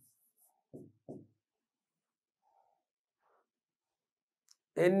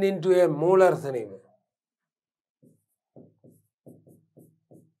N/M மூலர் திணிவு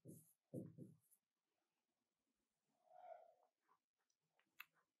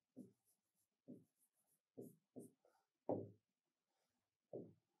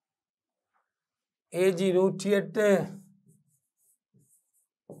Ag 108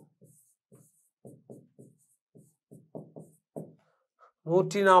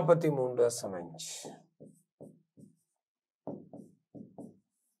 143.5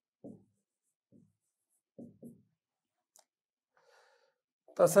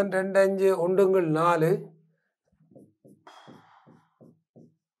 தசம் 25 ஒன்றுங்கள் 4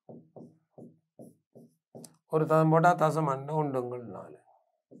 ஒரு தசம் போட்டா தசம் 1 4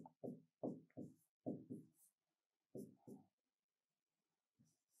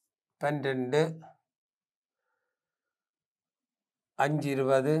 12 5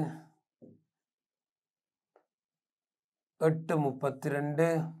 20 8 32 7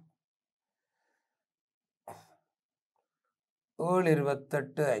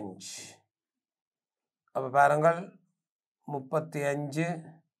 28 5 அப்ப பாருங்கள் 35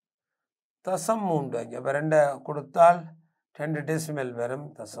 தசம் 3 5 அப்ப 2 கொடுத்தால் 2 டெசிமல் வரும்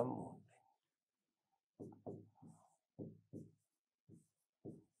தசம் 3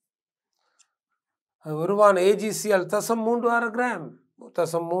 உருவான AgCl தசம் 36 கிராம்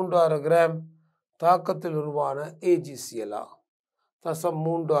தசம் 36 கிராம் தாக்கத்தில் உருவான AgCl ஆகும் தசம்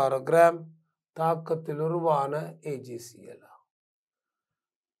 36 கிராம் தாக்கத்தில் உருவான AgCl ஆகும்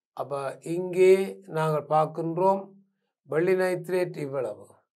அப்ப இங்கே நாங்கள் பார்க்கின்றோம் வெள்ளி நைட்ரேட் இவ்வளவு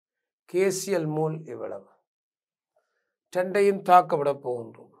KCl மோல் இவ்வளவு சண்டையும் தாக்கப்பட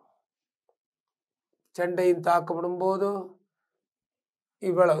போகின்றோம் சண்டையும் தாக்கப்படும் போது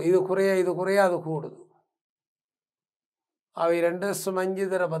இவ்வளவு இது குறைய அது கூடுது அவை 2.5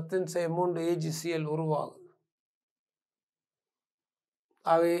 தர 10 செய்ய 3 AgCl உருவாகுது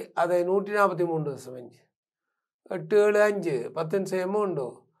அவை அதை 143.5 8 7 5 10 செய்ய 3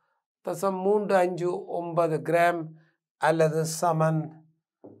 தசம் 359 கிராம் அல்லது சமன்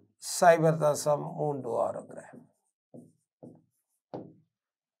 0.36 கிராம்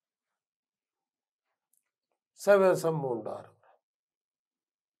 0.36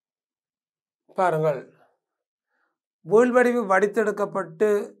 பாருங்கள் வீழ்வடிவு வடித்தெடுக்கப்பட்டு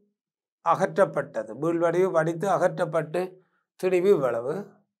அகற்றப்பட்டது வீழ்வடிவு வடித்து அகற்றப்பட்டு திணிவு இவ்வளவு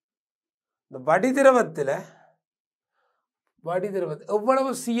இந்த வடிதிரவத்தில் வடிதிரவத்தில் எவ்வளவு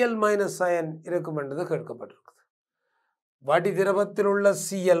Cl மைனஸ் அயன் இருக்கும் என்றது கேட்கப்பட்டிருக்குது. வடிதிரவத்தில் உள்ள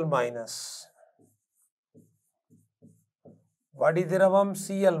Cl minus, வடிதிரவம்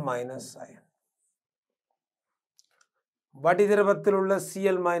Cl minus iron, வடிதிரவத்தில் உள்ள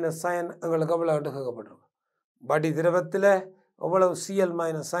Cl மைனஸ் அயன் எங்களுக்கு எவ்வளவு என்று கேட்கப்பட்டிருக்கு. வடிதிரவத்தில் எவ்வளவு Cl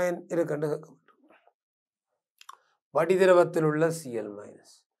மைனஸ் அயன் இருக்குன்னு கேட்கப்பட்டிருக்கு. வடிதிரவத்தில் உள்ள Cl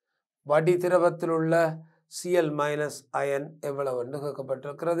மைனஸ், வடிதிரவத்தில் உள்ள Cl மைனஸ் அயன் எவ்வளவு என்று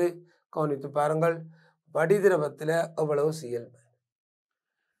கேட்கப்பட்டிருக்கிறது. கவனித்து பாருங்கள். வடிதிரவத்தில் எவ்வளவு Cl மைனஸ்.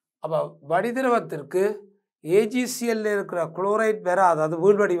 அப்போ வடிதிரவத்திற்கு AgCl இருக்கிற குளோரைட் வராது, அது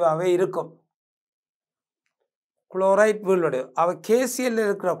வீழ்வடிவாகவே இருக்கும். குளோரைட் வீழ்வடிவு. அவ KCl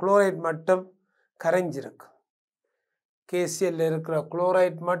இருக்கிற குளோரைட் மட்டும் கரைஞ்சிருக்கு. KCl இருக்கிற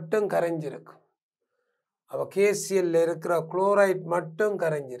குளோரைட் மட்டும் கரைஞ்சிருக்கு. அவ KCl இருக்கிற குளோரைட் மட்டும்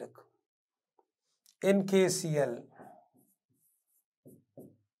கரைஞ்சிருக்கு. NKCl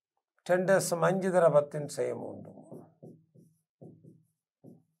 10⁻⁵ தர 10⁻³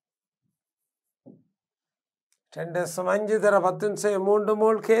 10⁻⁵ தர 10⁻³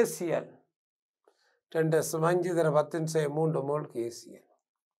 மோல் KCl, 10⁻⁵ தர 10⁻³ மோல் KCl.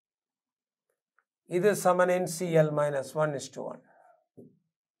 இது சமன் NCl மைனஸ் 1:1.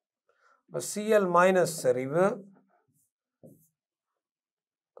 Cl மைனஸ் செறிவு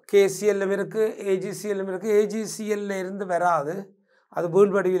KCl இருக்கு, AgCl இருக்கு. AgCl இருந்து வராது, அது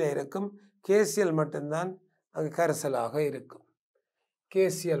வீழ்வடிவில் இருக்கும். KCl மட்டும்தான் அங்கு கரைசலாக இருக்கும்.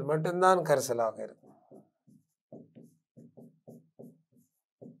 KCl மட்டும்தான் கரைசலாக இருக்கும்.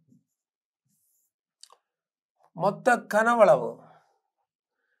 மொத்த கனவளவு,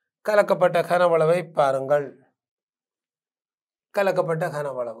 கலக்கப்பட்ட கனவளவை பாருங்கள். கலக்கப்பட்ட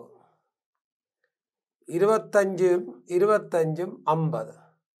கனவளவு 25 25 50,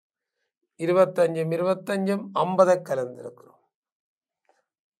 25 25 50 கலந்திருக்கிறோம்.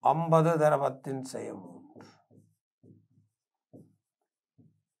 50 தர 10⁻³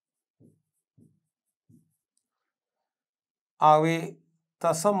 ஆகவே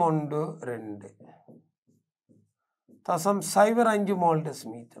 0.12 0.05 மோல்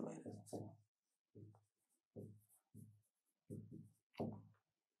டெசிமீட்டர் மைனஸ்.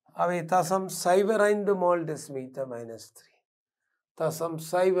 அவை 0.05 mole decimetre minus 3,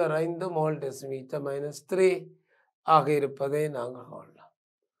 0.05 mole decimetre minus 3 ஆக இருப்பதை நாங்கள் காணலாம்.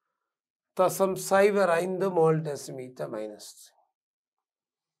 0.05 மோல் டெசிமீட்டர் மைனஸ் 3.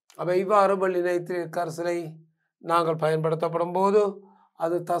 அவை இவ்வாறு வெள்ளி நைட்ரேட் கரைசலை நாங்கள் பயன்படுத்தப்படும் போது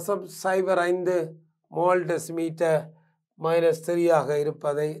அது 0.05 மோல் டெசிமீட்டர் மைனஸ் 3 ஆக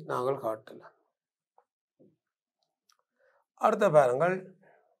இருப்பதை நாங்கள் காட்டலாம். அடுத்த பாருங்கள்.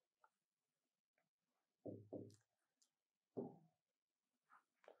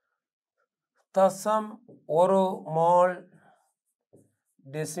 தசம் 1 mole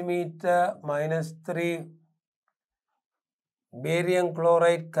decimetre minus 3 barium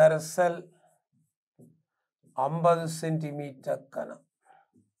chloride கரைசல் 50 சென்டிமீட்டர் கனம்.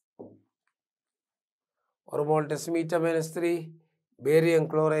 1 mole decimetre minus 3 barium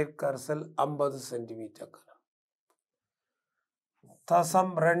chloride கரைசல் 50 சென்டிமீட்டர் கனம்.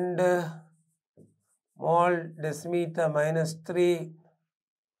 0.2 mole decimetre minus 3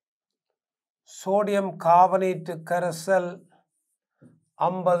 sodium carbonate கரைசல்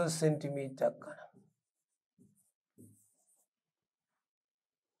 50 சென்டிமீட்டர் கனம்.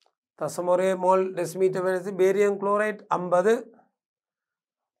 0.1 mole decimetre minus barium chloride 50,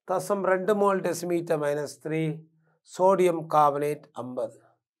 0.2 mole decimetre minus 3 sodium carbonate 50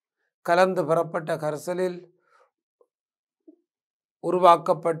 கலந்து பெறப்பட்ட கரைசலில்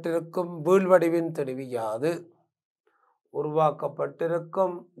உருவாக்கப்பட்டிருக்கும் வீழ்வடிவின் தெளிவு யாது?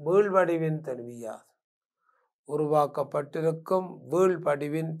 உருவாக்கப்பட்டிருக்கும் வீழ்வடிவின் தெளிவு யாது? உருவாக்கப்பட்டிருக்கும்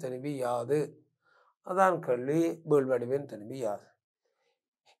வீழ்வடிவின் தெளிவு யாது? அதான் கேள்வி. வீழ்வடிவின் தெளிவு யாது?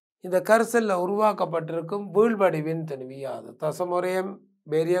 இந்த கரைசலில் உருவாக்கப்பட்டிருக்கும் வீழ்வடிவின் தெளிவு யாது? 0.1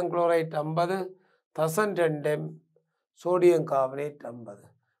 பேரியம் குளோரைட் 50, 0.2 சோடியம் கார்பனேட் 50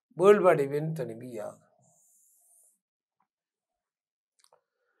 வீழ்வடிவின் தெளிவு யாது?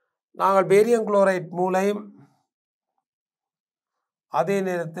 நாங்கள் பேரியம் குளோரைட் மூலையும் அதே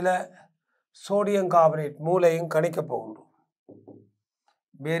நேரத்தில் சோடியம் கார்பனேட் மூலையும் கணிக்க போகின்றோம்.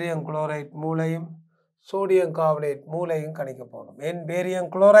 பேரியம் குளோரைட் மூலையும் சோடியம் கார்பனேட் மூலையும் கணிக்க போகணும். என் பேரியம்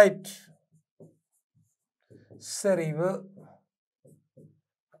குளோரைட் செறிவு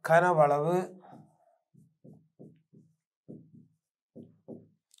கனவளவு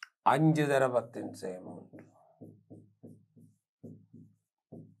 5 தர 10⁻³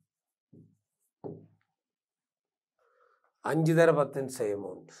 5 தர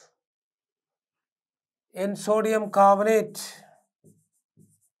 10⁻³ in sodium carbonate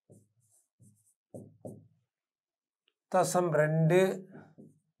தசம் 2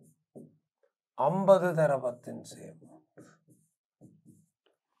 50 தரபத்தின் செய்யும்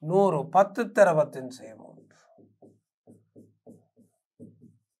 100 10 தரபத்தின் செய்யும்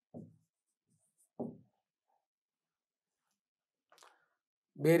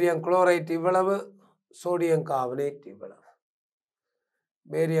பேரியம் குளோரைட் இவ்வளவு சோடியம் கார்பனேட் இவ்வளவு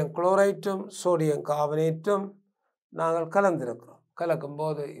பேரியம் குளோரைட்டும் சோடியம் கார்பனேட்டும் நாங்கள் கலந்திருக்கிறோம் கலக்கும்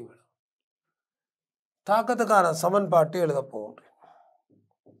போது இவ்வளவு தாக்கத்துக்கான சமன்பாட்டை எழுத போகின்றேன்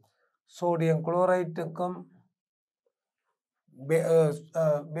sodium குளோரைட்டுக்கும்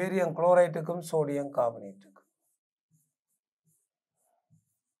barium குளோரைட்டுக்கும் sodium கார்பனேட்டுக்கும்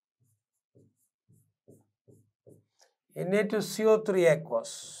Na2CO3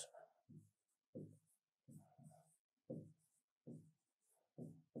 aqueous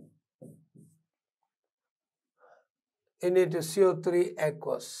Na2CO3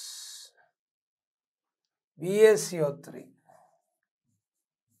 aqueous BaCO3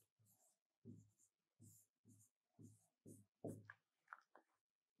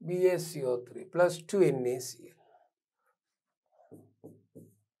 BaCO3 plus 2 NaCl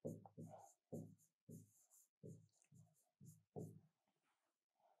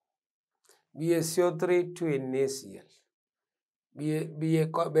BaCO3 to NaCl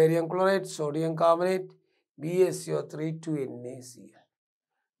barium chloride sodium carbonate BaCO3 to NaCl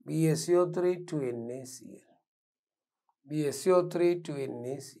BaCO3 to NaCl BaCO3 to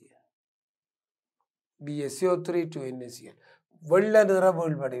NaCl BaCO3 to NaCl வெள்ளை நிற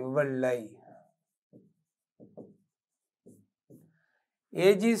வீழ்வடிவு வெள்ளை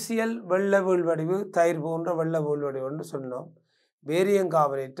AgCl வெள்ளை வீழ்வடிவு தயிர் போன்ற வெள்ளை வீழ்வடிவு என்று சொன்னோம் barium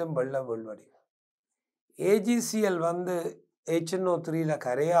கார்பனேட்டும் வெள்ளை வீழ்வடிவு AgCl வந்து HNO3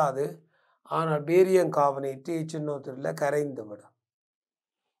 கரையாது ஆனால் பேரியம் கார்பனேட் HNO3 கரைந்து விடும்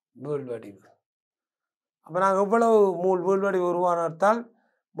வீழ்வடிவு அப்போ நாங்கள் இவ்வளவு மூல் வீழ்வடிவு உருவானதால்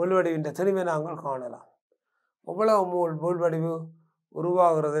வீழ்வடிவின் திணிவை நாங்கள் காணலாம் இவ்வளவு மூல் வீழ்வடிவு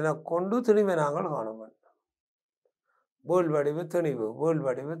உருவாகிறதை கொண்டு திணிவை நாங்கள் காண வேண்டும் வீழ்வடிவு திணிவு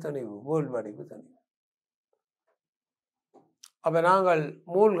வீழ்வடிவு திணிவு வீழ்வடிவு திணிவு அப்போ நாங்கள்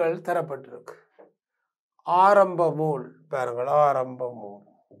மூல்கள் தரப்பட்டிருக்கு ஆரம்ப மூல் பாருங்கள் ஆரம்ப மூல்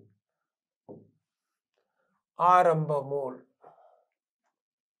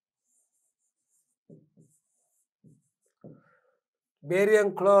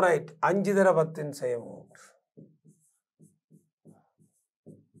பேரியம் குளோரைட் 5 தரபத்தின் செய்யும்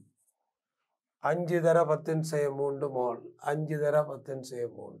 5 தரபத்தின் செய்யும் 3 மோல் 5 தரபத்தின்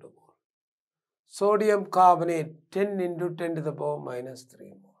செய்யும் 3 mole sodium carbonate 10 into 10 to the power minus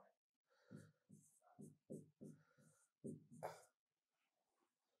 3 mole.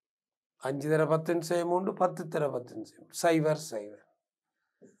 அஞ்சு தர 10 செய்யும் 10 தர 10 செய்யும் சைவர் சைவர்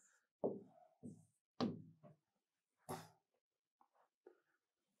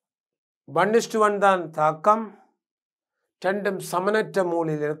 1:1 தான் தாக்கம் ரெண்டும் சமனற்ற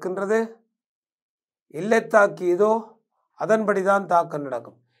மூலில் இருக்கின்றது எல்லைத்தாக்கி இதோ அதன்படிதான் தாக்கம்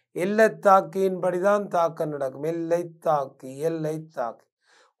நடக்கும் எல்லைத்தாக்கியின்படிதான் தாக்கம் நடக்கும் எல்லைத்தாக்கி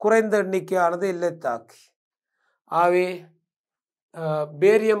குறைந்த எண்ணிக்கையானது எல்லைத்தாக்கி ஆகவே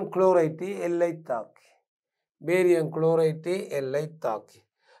பேரியம் குளோரைட்டு எல்லைத்தாக்கி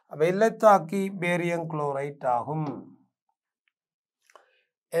அப்போ எல்லைத்தாக்கி பேரியம் குளோரைட் ஆகும்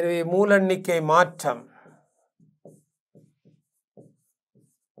எனவே மூலெண்ணிக்கை மாற்றம்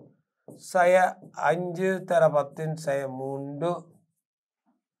சய 5 தர 10 சய 3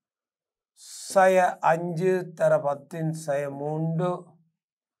 சய 5 தர 10 சய 3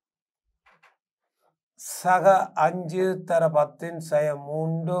 சக 5 தர 10 சய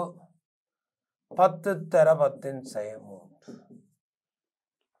 3 10 தர 10 சய 3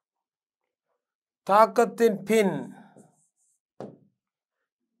 தாக்கத்தின் பின்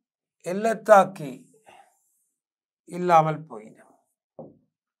எல்லைத்தாக்கி இல்லாமல் போயிடும்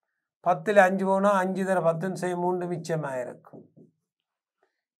 10ல் 5 போனால் 5 தர 10 செய்ய 3 மிச்சமாக இருக்கும்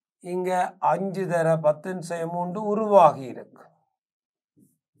இங்க 5 தர 10 செய்ய 3 உருவாகி இருக்கு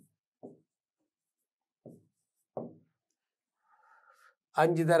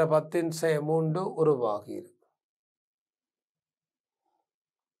 5 தர 10 செய்ய 3 உருவாகி இருக்கு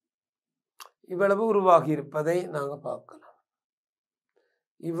இவ்வளவு உருவாகி இருப்பதை நாங்க பார்க்கலாம்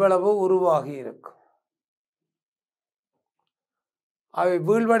இவ்வளவு உருவாகி இருக்கும் அவை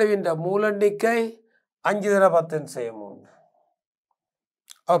வீழ்வடைவின்ற மூலெண்ணிக்கை 5 தர 10 செய்ய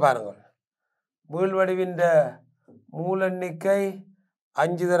 3 பாருங்கள் வீழ்வடைவின்ற மூலெண்ணிக்கை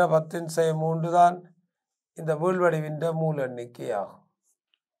 5 தர 10 செய்ய 3 தான் இந்த வீழ்வடைவின்ற மூலெண்ணிக்கை ஆகும்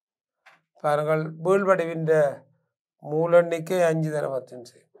பாருங்கள் வீழ்வடிவின் மூலெண்ணிக்கை 5 தர 10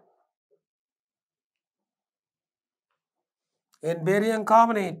 செய்யும். என் பேரியம்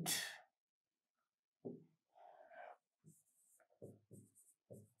கார்பனேட்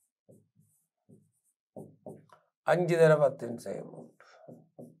 5 தர 10 செய்யும்.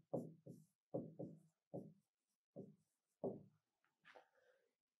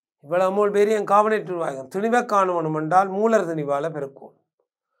 இவ்வளவு மூல் பேரியம் கார்பனேட் உருவாகும். திணிவை காணணும் என்றால் மூலர் திணிவால பெருக்கும்.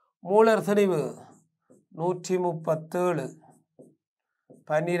 மூலர் திணிவு 137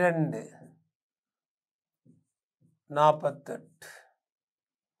 12 48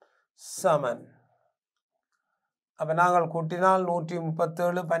 சமன். அப்ப நாங்கள் கூட்டினால்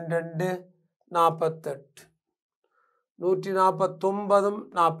 137 12 48 149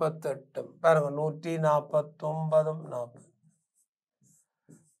 48 பாருங்க 149 40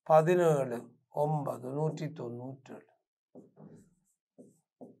 17 9 197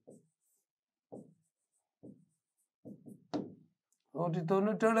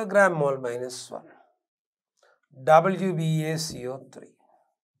 197 gram mole minus 1 WbACO3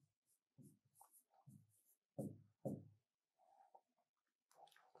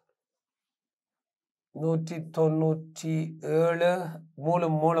 197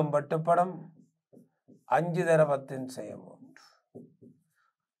 மூலம் மூலம் வட்டுப்படம் 5 தர 10 செய்யும்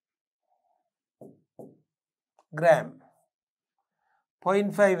கிராம்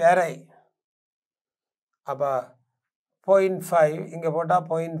 0.5 அரை. அப்ப 0.5 இங்க போட்டா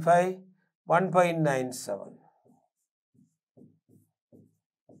 0.5 1.97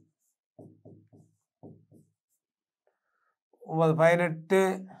 18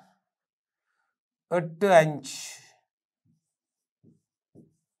 8 5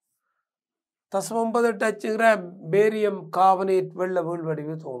 0.98 கிராம் பேரியம் கார்பனேட் வெள்ள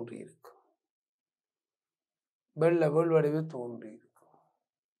வீழ்வடிவு தோன்றியிருக்கு. வெள்ள வீழ்வடிவு தோன்றியிருக்கு.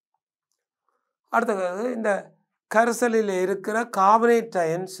 அடுத்தது இந்த கரைசலில் இருக்கிற கார்பனேட்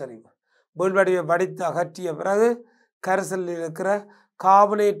அயன் சரிவு. வீழ்வடிவை வடித்து அகற்றிய பிறகு கரைசலில் இருக்கிற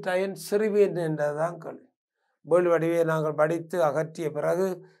கார்பனேட் அயன் செறிவு என்றதான் கேள்வி. வீழ்வடிவை நாங்கள் வடித்து அகற்றிய பிறகு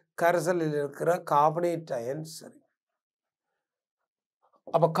கரைசலில் இருக்கிற கார்பனேட் அயன் செறிவு.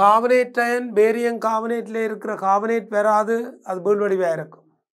 அப்ப கார்பனேட் அயன் பேரியம் கார்பனேட்ல இருக்கிற கார்பனேட் வராது, அது வீழ்வடிவாக இருக்கும்.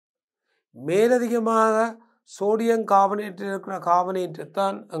 மேலதிகமாக சோடியம் கார்பனேட்டில் இருக்கிற கார்பனேட்டு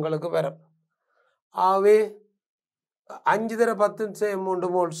தான் எங்களுக்கு வரும். ஆகவே 5 தர 10 செய்யும் 3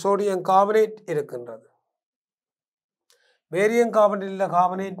 மோல் சோடியம் கார்பனேட் இருக்கின்றது. பேரியம் கார்பனேட்டில்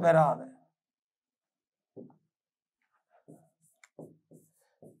கார்பனேட் வராது.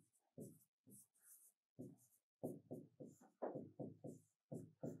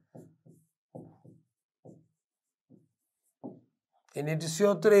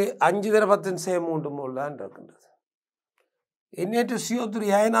 Na2CO3 5 தர 10 செய்யும் 3 மோல் தான் இருக்கின்றது. Na2CO3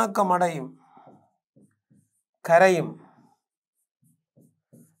 அயனாக்கம் அடையும் கரையும்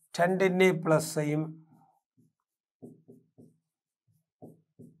 2 Na+ஐயும்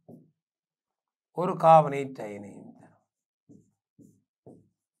ஒரு கார்பனேட் அயனையும்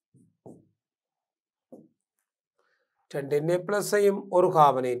 2 Na+ஐயும் ஒரு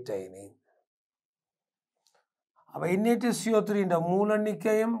கார்பனேட் அயனையும். அப்ப Na2CO3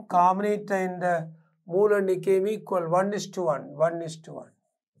 மூலெண்ணிக்கையும் carbonate iron மூலெண்ணிக்கையும் equal 1:1 1:1.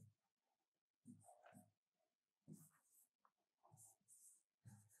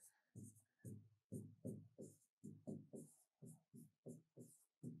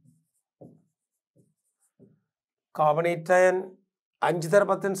 Carbonate iron 5 தர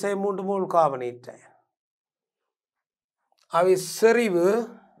 10 செய்யும் 3 மோல் கார்பனேட் அயன். அவை செறிவு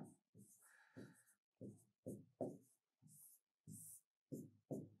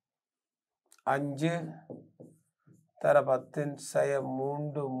 5 தர 10 செய்யும்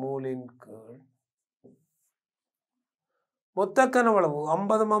 3 மோலின் கீழ் மொத்த கனவளவு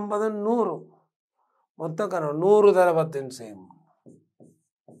 50 50 100 மொத்த கனவு 100 தர 10 செய்யும்.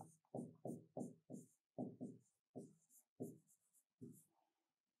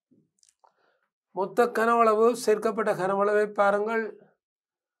 மொத்த கனவளவு சேர்க்கப்பட்ட கனவளவை பாருங்கள்.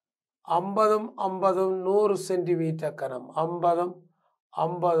 50 50 100 சென்டிமீட்டர் கனம். 50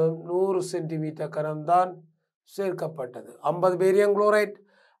 50 100 சென்டிமீட்டர் கனம் தான் சேர்க்கப்பட்டது. 50 barium chloride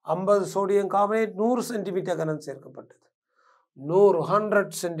 50 sodium carbonate 100 centimetre கனம் சேர்க்கப்பட்டது.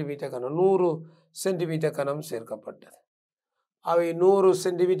 100 சென்டிமீட்டர் கனம் 100 சென்டிமீட்டர் கனம் சேர்க்கப்பட்டது. அவை 100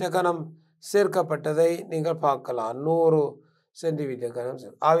 சென்டிமீட்டர் கனம் சேர்க்கப்பட்டதை நீங்கள் பார்க்கலாம். 100 சென்டிமீட்டர் கனம்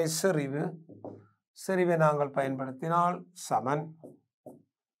அவை செறிவை நாங்கள் பயன்படுத்தினால் சமன்.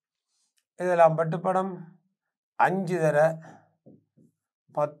 இதெல்லாம் பட்டுப்படம் 5 தர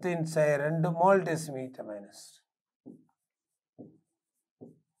 10⁻2 mole decimetre minus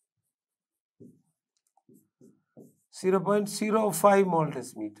 0.05 mol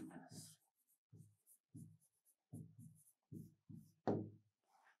decimeter minus.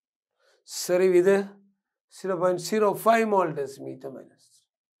 செறிவு இது 0.05 mol decimeter minus.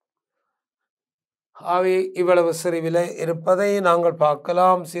 ஆகவே இவ்வளவு செறிவில் இருப்பதை நாங்கள்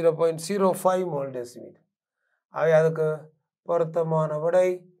பார்க்கலாம். 0.05 mol decimeter. ஆகவே அதுக்கு பொருத்தமான விடை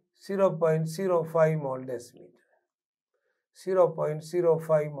 0.05 mol decimeter.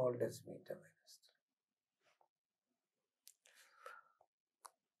 0.05 mol decimeter minus.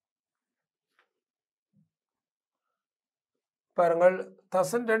 பாருங்கள்,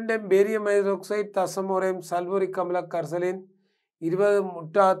 தசம் 2 பேரியம் ஹைட்ராக்சைடு தசம் 1 சல்பூரிக் அமில கரைசலின் 20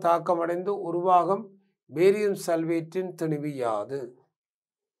 முற்றா தாக்கமடைந்து உருவாகும் பேரியம் சல்வேட்டின் திணிவு யாது?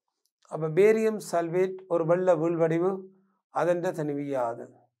 அப்ப பேரியம் சல்வேட் ஒரு வெள்ள வீழ்வடிவு, அதன் திணிவு யாது?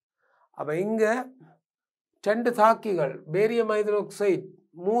 அப்ப இங்க 2 தாக்கிகள் பேரியம் ஹைட்ராக்சைடு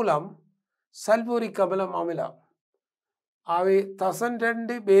மூலம் சல்பூரிக் அமிலம் அமிலம். அவை தசம்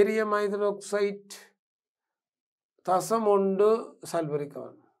 2 பேரியம் ஹைட்ராக்சைடு தசம் 1 சல்பூரிக்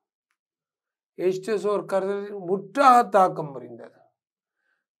அமிலம் H2SO கரைசலில் முற்றாக தாக்கம் புரிந்தது.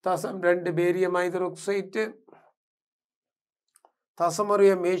 தசம் 2 பேரியம் ஹைட்ராக்சைடு தசம்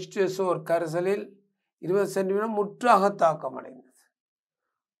 1 H2SO கரைசலில் 20 சென்டிமீட்டர் முற்றாக தாக்கமடைந்தது.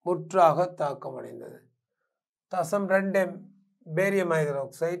 முற்றாக தாக்கமடைந்தது. தசம் 2 பேரியம்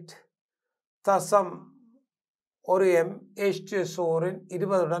ஹைட்ராக்சைடு தசம் 1 H2SO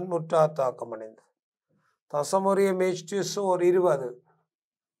 20 முற்றாக தாக்கமடைந்தது. தசம் 1 H2SO 20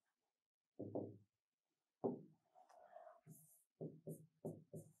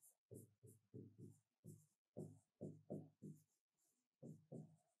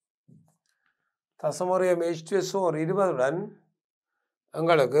 தசம் 1 H2SO 20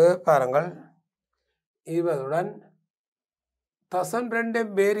 உங்களுக்கு பாருங்கள் 20 தசம் 2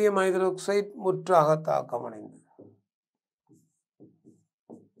 பேரியம் ஹைட்ராக்சைடு முற்றாக தாக்கமடைந்தது.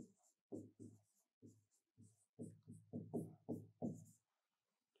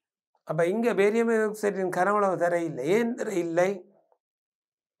 அப்ப இங்க பேரியம் ஹைட்ராக்சைடின் கனவளவு தர இல்லை. ஏன் தர இல்லை?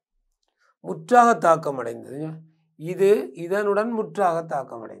 முற்றாக தாக்கமடைந்தது. இது இதனுடன் முற்றாக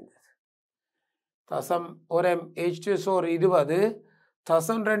தாக்கமடைந்தது. தசம் 1 H2SO 20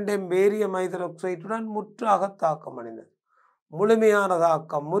 தசம் 2 பேரியம் ஹைட்ராக்சைடுடன் முற்றாக தாக்கமடைந்தது. முழுமையான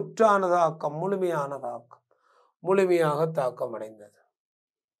தாக்கம், முற்றான தாக்கம், முழுமையான தாக்கம், முழுமையாக தாக்கமடைந்தது.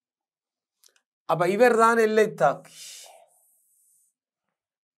 அப்ப இவர் தான் எல்லை தாக்கி.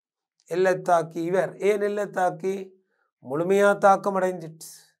 எல்லை தாக்கி இவர். ஏன் எல்லை தாக்கி? முழுமையா தாக்கம் அடைஞ்சிட்டு,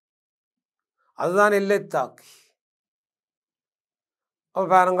 அதுதான் எல்லை தாக்கி. அப்ப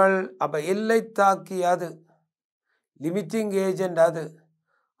பாருங்கள், அப்ப எல்லை தாக்கி அது லிமிட்டிங் ஏஜென்ட், அது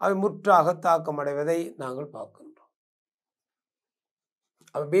அவை முற்றாக தாக்கம் அடைவதை நாங்கள் பார்க்கின்றோம்.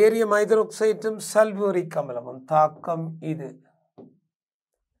 பேரியம் ஹைட்ராக்சைடும் சல்பூரிக் அமிலமும் தாக்கம் இது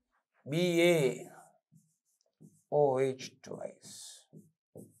BaOH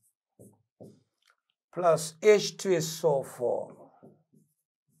plus H2SO4.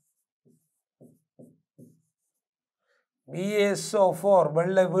 BaSO4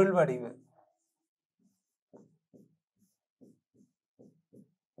 வெள்ளை வீழ்வடிவு.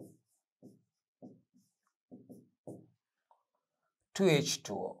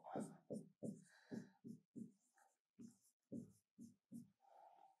 H2O.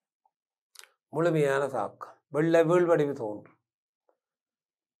 முழுமையான தாக்கம், வெள்ளை வீழ்வடிவு தோன்றும்.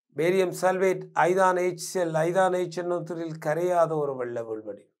 பேரியம் சல்வேட் ஐதான் HCl ஐதான் HNO3 கரையாத ஒரு வெள்ள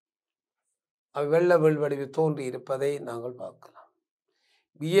வீழ்வடிவு. வெள்ள வீழ்வடிவு தோன்றி இருப்பதை நாங்கள் பார்க்கலாம்.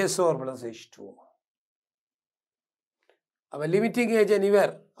 BaSO4 plus H2O. அப்ப லிமிட்டிங் ஏஜென்ட்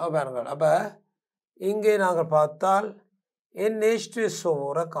இவர். பாருங்கள், அப்ப இங்கே நாங்கள் பார்த்தால் NH2SO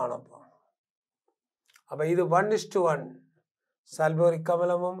காணப்போம். அப்ப இது 1:1 சல்பூரிக்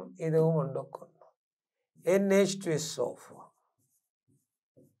அமிலமும் இதுவும் ஒன்றுக்கொண்டு. NH2SO4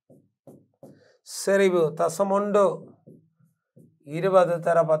 செறிவு தசம் 1 20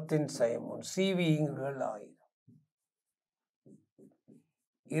 தர 10 3 CV 1000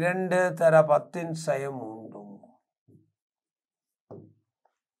 2 தர 10 3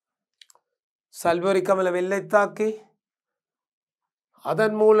 சல்பூரிக் அமில வெள்ளை தாக்கி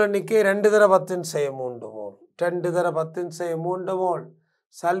அதன் மூல எண்ணிக்கை 2 தர 10 3 மோல். 2 தர 10 3 மோல்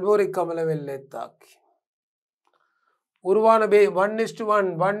சல்பூரிக் அமில வெள்ளை தாக்கி உருவான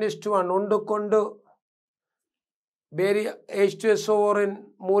 1:1 ஒன்றுக்கொண்டு H2SO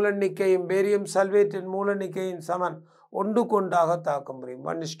மூல எண்ணிக்கையும் பேரியம் சல்வேட்டின் மூல எண்ணிக்கையின் சமன் ஒன்றுக்கொண்டாக தாக்கம் புரியும்.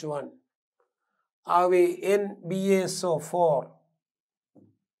 1:1. ஆகவே NBaSO4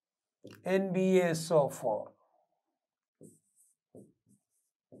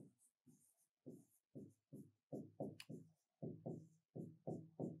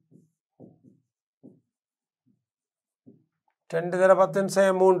 10 தர 10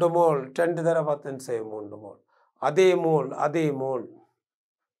 3 மோல் 10 தர 10 3 மோல் அதே மோல்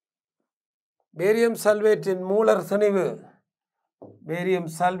பேரியம் சல்வேட்டின் மூலர்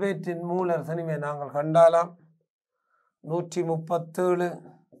திணிவு நாங்கள் கண்டாலாம் 137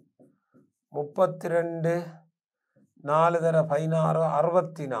 32 4 தர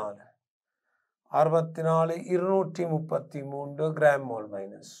 16 64 233 கிராம் மோல்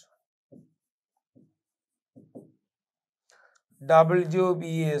மைனஸ்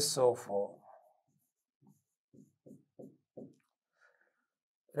WbSO4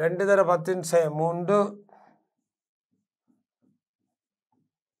 2 தர 10 3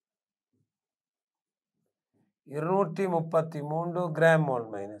 233 கிராம் மோல்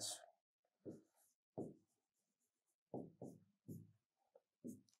மைனஸ்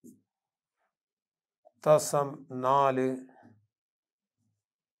தசம்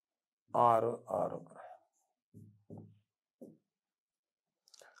 466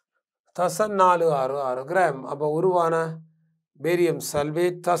 தசம் 466 கிராம். அப்போ உருவான பேரியம்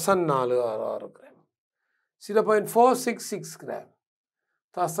சல்வேட் தசம் 466 கிராம் 0.466 கிராம்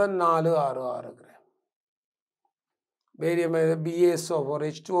தசம் 466 கிராம். பேரியம் BaSO4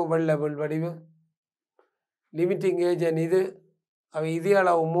 H2O வெள்ள வடிவு லிமிட்டிங் ஏஜென்ட் இது. அவை இதே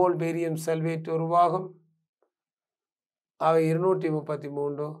அளவு மோல் பேரியம் சல்வேட் உருவாகும். அவை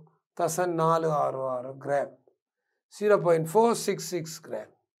 233 தசம் 466 கிராம் 0.466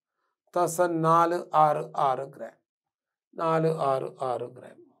 கிராம் தசம் 466 கிராம் 466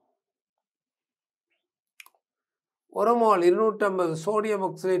 கிராம். ஒரு மோல் 250 சோடியம்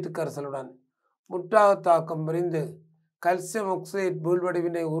ஆக்சலேட்டு கரைசலுடன் முற்றாக தாக்கம் புரிந்து கல்சியம் ஆக்சலேட்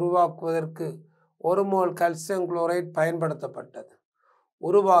வீழ்வடிவினை உருவாக்குவதற்கு 1 மோல் கல்சியம் குளோரைட் பயன்படுத்தப்பட்டது.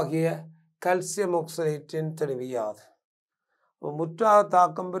 உருவாகிய கல்சியம் ஆக்சலேட்டின் தெளிவியாது. முற்றாக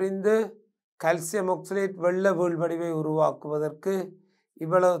தாக்கம் புரிந்து கல்சியம் ஆக்சலேட் வெள்ள வீழ்வடிவை உருவாக்குவதற்கு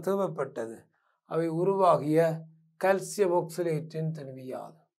இவ்வளவு தேவைப்பட்டது. அவை உருவாகிய கல்சியம் ஆக்சலேட்டின்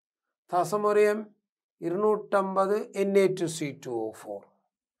தெளிவியாது. தசமுறையம் 250 Na2C2O4.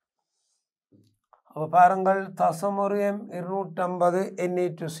 அப்போ பாருங்கள், தசமுறையம் 250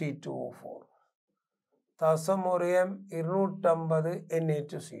 Na2C2O4 தசமுறையம் 250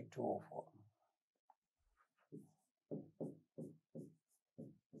 Na2C2O4.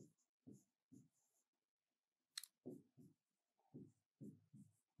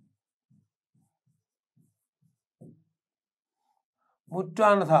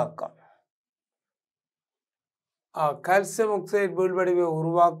 முற்றான தாக்கம் கால்சியம் ஆக்சைடு வீழ்வடிவை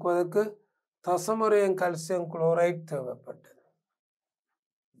உருவாக்குவதற்கு தசமுறையம் கால்சியம் குளோரைட் தேவைப்பட்டது.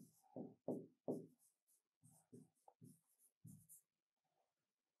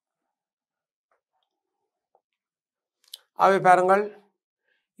 அவை பாருங்கள்,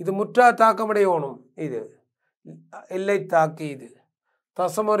 இது முற்றா தாக்கமடையணும். இது எல்லை தாக்கி இது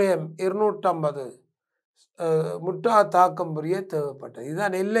தசமுறையம் 250 முற்றா தாக்கம் புரிய தேவைப்பட்டது.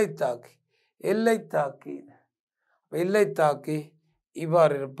 இதுதான் எல்லை தாக்கி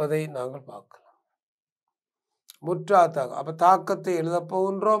இவ்வாறு இருப்பதை நாங்கள் பார்க்கலாம். முற்றா தாக்கம். அப்போ தாக்கத்தை எழுத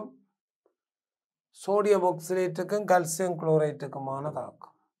போகின்றோம். சோடியம் ஆக்சலேட்டுக்கும் கால்சியம் குளோரைட்டுக்குமான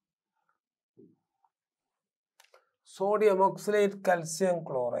தாக்கம். Sodium oxalate calcium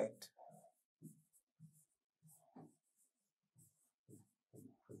chloride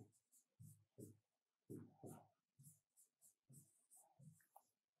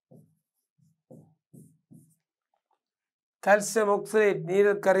calcium oxalate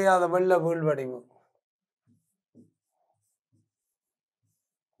நீரில் கரையாத வெள்ள வீழ்வடிவு.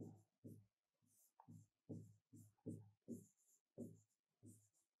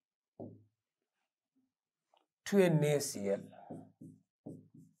 NaCl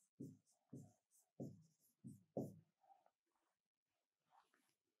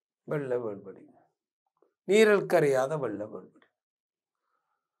வெள்ள வீழ்வடிவு, நீரில் கரையாத வெள்ள வீழ்வடிவு.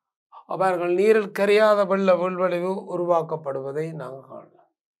 அவர்கள் நீரில் கரையாத வெள்ள வீழ்வடிவு உருவாக்கப்படுவதை நாங்கள்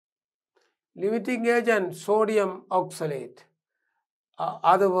காணலாம். லிமிட்டிங் ஏஜென்ட் சோடியம் ஆக்சலேட்,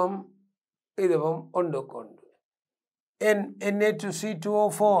 அதுவும் இதுவும் ஒன்றுக்கொண்டு.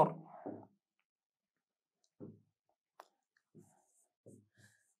 Na2C2O4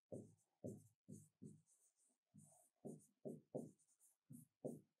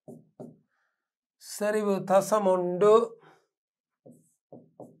 செறிவு தசம் 1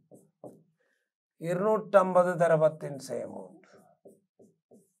 250 தரவத்தின் செய்யமூன்று.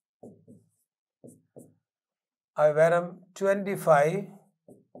 அது வெறும் 25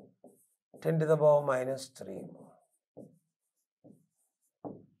 10 to the power minus 3 more.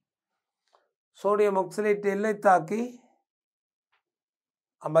 Sodium oxalate எல்லை தாக்கி,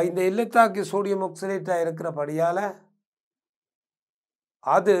 இந்த எல்லை தாக்கி சோடியம் ஆக்சலேட்டாக இருக்கிறபடியால்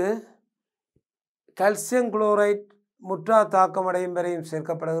அது கால்சியம் குளோரைட் முற்றா தாக்கமடையும் வரையும்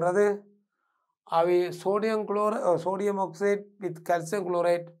சேர்க்கப்படுகிறது. அவை sodium oxide with calcium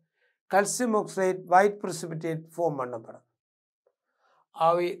chloride calcium oxide white precipitate form பண்ணப்படும்.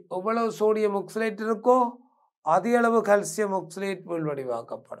 அவை எவ்வளவு சோடியம் ஆக்சைடு இருக்கோ அதே அளவு கால்சியம் ஆக்சைடு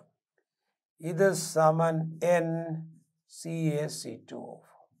வீழ்வடிவாக்கப்படும். இது சமன் NCaC2O4.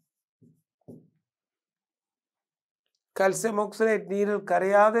 கால்சியம் ஆக்சைடு நீரில்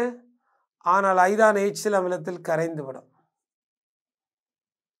கரையாது, ஆனால் ஐதான HCl அமிலத்தில் கரைந்துவிடும்.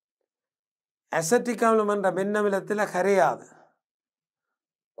 அசெட்டிக் அமிலம் என்ற மென்னமிலத்தில் கரையாது.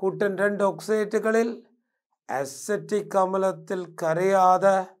 கூட்டன் 2 ஆக்சைடுகளில் அசெட்டிக் அமிலத்தில் கரையாத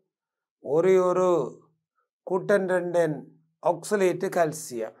ஒரே ஒரு கூட்டன் 2 ஆக்சலேட்டு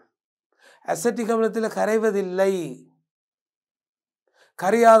கால்சியம். அசெட்டிக் அமிலத்தில் கரைவதில்லை,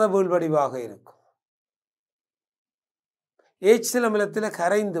 கரையாத வீழ்வடிவாக இருக்கும். HCl அமிலத்தில்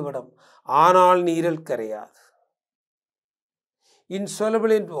கரைந்துவிடும், ஆனால் நீரில் கரையாது.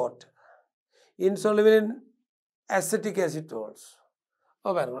 Insoluble in water, insoluble in acetic acid also.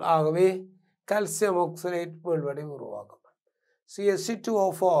 ஆகவே கால்சியம் ஆக்சலேட் வீழ்வடிவு உருவாக்கப்படும்.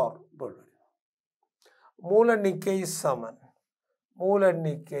 CaC2O4 வீழ்வடிவு. மூலெண்ணிக்கை சமன்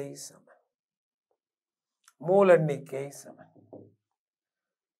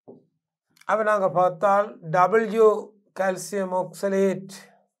அப்ப நாங்க பார்த்தால் W calcium oxalate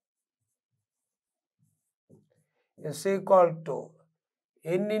is equal to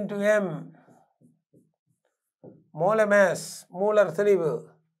N into M molar mass molar தெளிவு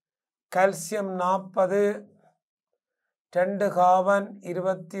calcium 40 2 carbon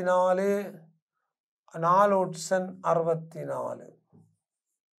 24 4 oxygen 64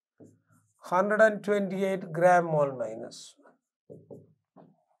 128 gram mole minus.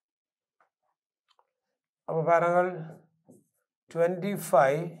 அப்ப பாருங்கள்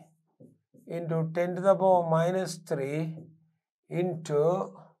 25 into 10 to the power minus 3 into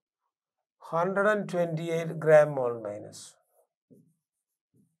 128 gram mole minus.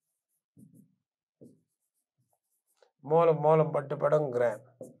 மோலம் பட்டு படம் கிராம்.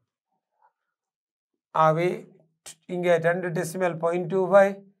 ஆகவே இங்கே 2 டெசிமல்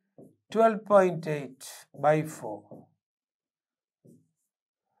 0.25 12.8 by 4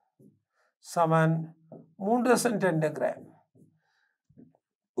 சமன் 3.2 கிராம்.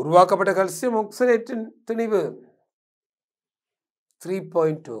 உருவாக்கப்பட்ட calcium ஆக்சலேட்டின் திணிவு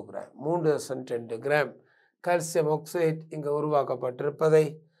 3.2 gram. 3.2 gram calcium oxide இங்கே உருவாக்கப்பட்டிருப்பதை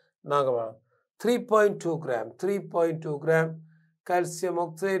நாங்கள் 3.2 gram 3.2 gram calcium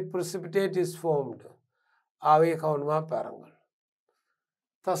oxide precipitate is formed. ஆவே கவனமாக பாருங்கள்.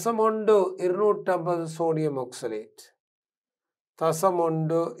 தசமொண்டு 250 sodium oxalate,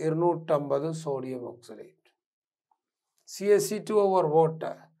 தசமொண்டு 250 sodium oxalate. CaC2 over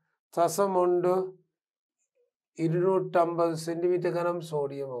water தசமொண்டு 250 centimetre கனம்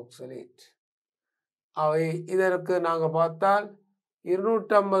சோடியம் ஆக்சலேட். அவை இதற்கு நாங்கள் பார்த்தால்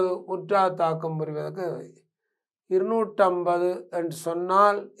 250 முற்றா தாக்கம் புரிவதற்கு 250 என்று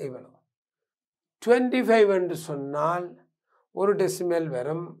சொன்னால் இவ்வளவு, 25 என்று சொன்னால் 1 டெசிமல்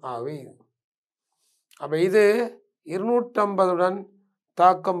வரும். ஆகவே அப்போ இது 250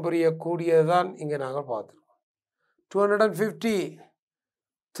 தாக்கம் புரியக்கூடியதுதான் இங்கே நாங்கள் பார்த்துருக்கோம். 250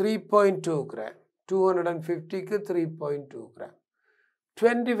 3.2 கிராம், 250க்கு 3.2 கிராம்.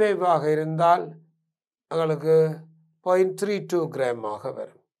 25 இருந்தால் எங்களுக்கு 0.32 கிராமாக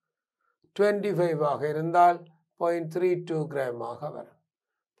வரும். 25 இருந்தால் 0.32 கிராமாக வரும்.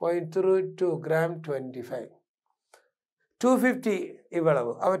 0.32 கிராம் 25. 250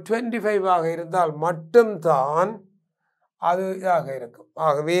 இவ்வளவு. அவர் 25 இருந்தால் மட்டும்தான் அது இதாக இருக்கும்.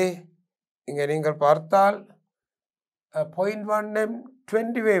 ஆகவே இங்கே நீங்கள் பார்த்தால் 0.1 m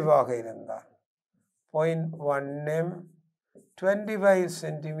 25 இருந்தால் 0.1 m 25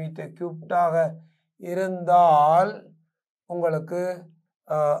 சென்டிமீட்டர் கியூப்டாக இருந்தால் உங்களுக்கு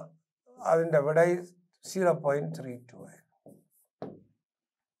அதன் விடை 0.32.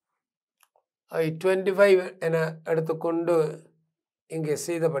 25 என எடுத்துக்கொண்டு இங்கே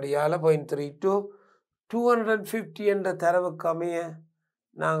செய்தபடியால் 0.32 250 என்ற தரவுக்கு அமைய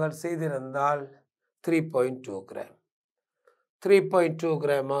நாங்கள் செய்திருந்தால் 3.2 கிராம் 3.2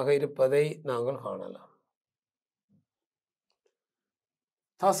 கிராமாக இருப்பதை நாங்கள் காணலாம்.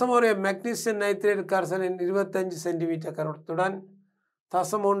 தசமுறை மெக்னீசியம் நைட்ரேட் கரைசலின் 25 சென்டிமீட்டர் கனத்துடன்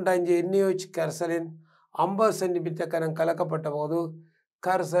தசமொன்று NaOH கரைசலின் 50 சென்டிமீட்டர் கனம் கலக்கப்பட்ட போது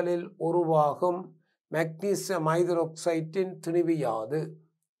கரைசலில் உருவாகும் மெக்னீசியம் ஹைட்ரோக்சைட்டின் திணிவு யாது?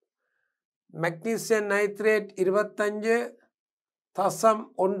 மெக்னீசியம் நைட்ரேட் 25 தசம்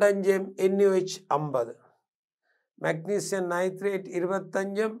 1 NaOH 50, magnesium nitrate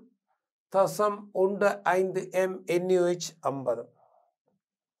 25 தசம் 1.5 m NaOH 50.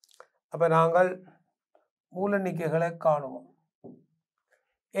 அப்ப நாங்கள் மூலெண்ணிக்கைகளை காணுவோம்.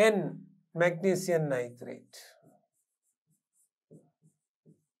 N magnesium nitrate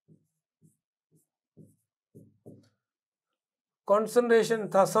concentration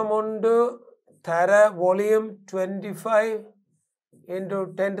தசம் 1 தர volume 25 into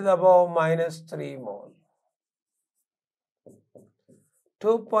 10 to the power minus 3 mole.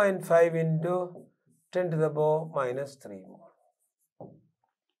 2.5 into 10 to the power minus 3 mole.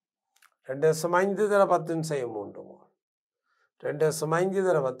 2.5 தர 10 செய்ய 3 mole. 2.5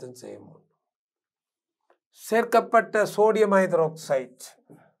 தர 10 செய்ய 3. சேர்க்கப்பட்ட சோடியம்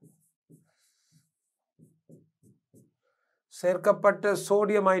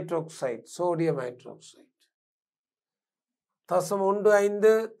ஹைட்ராக்சைடு தசம்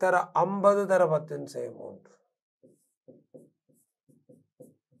 1.5 தர 50 தர 10 செய்ய 3.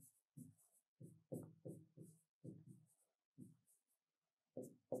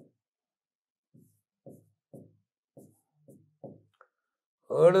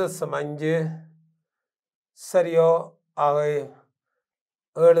 ஏழு தசம் 5 சரியோ ஆக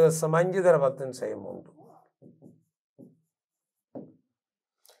 7.5 தர 10 செய்ய 3.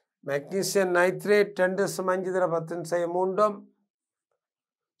 மெக்னீசியம் நைட்ரேட் 2.5 தர 10 செய்ய 3.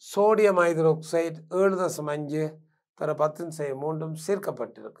 சோடியம் ஹைட்ராக்சைடு 7.5 தர 10 செய்ய 3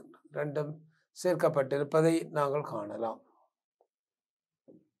 சேர்க்கப்பட்டிருக்கின்றன. ரெண்டும் சேர்க்கப்பட்டிருப்பதை நாங்கள் காணலாம்.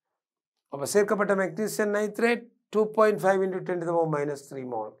 அப்ப சேர்க்கப்பட்ட magnesium nitrate 2.5 into 10 to the power minus 3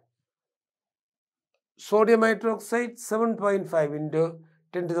 mole. Sodium hydroxide 7.5 into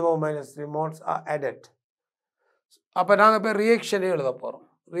 10 to the power minus 3 moles are added. அப்ப நாங்க இப்ப ரியாக்ஷன் எழுத போறோம்.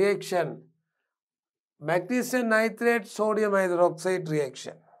 Reaction magnesium nitrate sodium hydroxide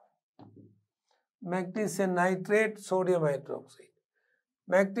reaction. Magnesium nitrate sodium hydroxide.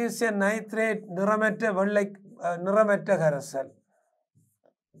 Magnesium nitrate நிறமற்ற கரைசல்.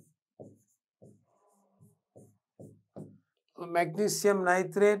 Magnesium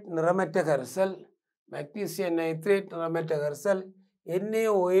nitrate நிறமற்ற கரைசல். Magnesium nitrate நிறமற்ற கரைசல்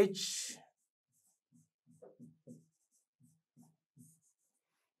NaOH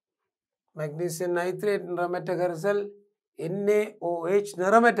magnesium nitrate நிறமற்ற கரைசல் NaOH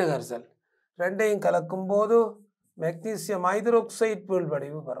நிறமற்ற கரைசல் ரெண்டையும் கலக்கும் போது magnesium hydroxide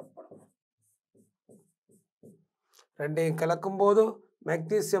வீழ்வடிவு பெறப்படும். ரெண்டையும் கலக்கும் போது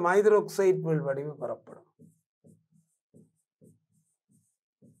magnesium hydroxide வீழ்வடிவு பெறப்படும்.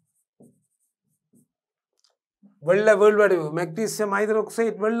 வெள்ள வீழ்வடிவு magnesium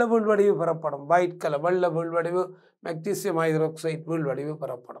hydroxide வெள்ள வீழ்வடிவு பெறப்படும். ஒயிட் கலர் வெள்ள வீழ்வடிவு magnesium hydroxide வீழ்வடிவு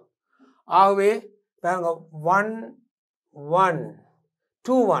பெறப்படும். ஆகவே பாருங்க 1 1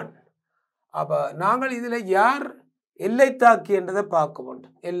 2 1. அப்ப நாங்கள் இதுல யார் எல்லை தாக்கி என்றதை பார்க்க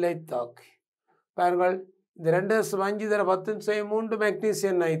வேண்டும். எல்லை தாக்கி பாருங்கள் இந்த 2.5 தர 10 செய்ய 3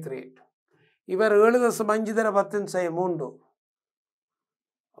 magnesium nitrate. இவர் 7.5 தர 10 செய்ய 3.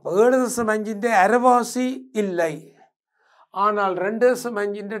 அப்ப 7.5 அரைவாசி இல்லை, ஆனால்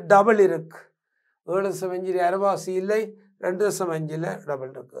 2.5 டபுள் இருக்கு. 7.5 அரைவாசி இல்லை, 2.5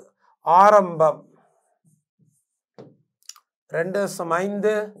 டபுள் இருக்கு. ஆரம்பம்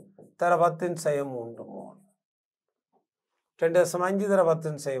 2.5 தர 10 செய்ய 3 மோல். 2.5 தர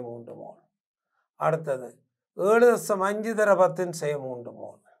 10 செய்ய 3 மோல். அடுத்தது 7.5 தர 10 செய்ய 3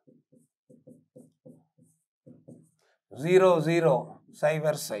 மோல். 0 0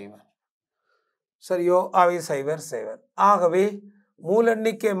 0 0. சரியோ அவை 0 0. ஆகவே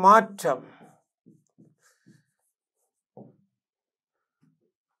மூலெண்ணிக்கை மாற்றம்.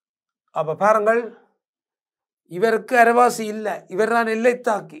 அப்ப பாருங்கள் இவருக்கு அரைவாசி இல்லை, இவர் தான் எல்லை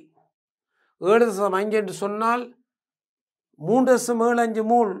தாக்கி. 7.5 என்று சொன்னால் 3.75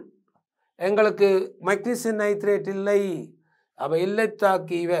 மூல் எங்களுக்கு magnesium nitrate இல்லை. அப்ப எல்லை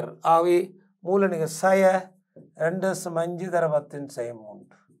தாக்கி இவர். ஆகவே மூலெண்ணிக்கை 2.5 தர 10 செய்ய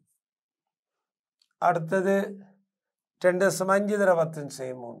 3. அடுத்தது 2.5 தர 10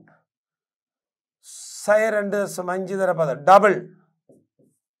 செய்ய 3. 2.5 தர 10 டபுள்.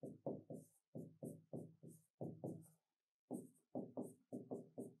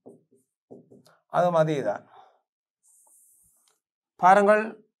 அதுவும் அதேதான். பாருங்கள்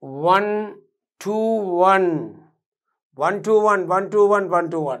 1 2 1 1 2 1 1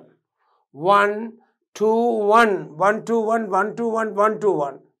 2 1 1 2 1 1 2 1 1 2 1 1 2 1 1 2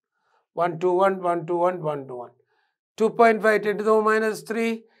 1 1 2 1 1 2 1 1 2 1 2.5 10 to the power minus 3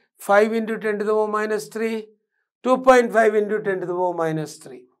 5 into 10 to the power minus 3 2.5 into 10 to the power minus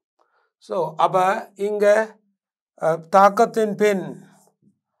 3. So அப்ப இங்க தாக்கத்தின் பின்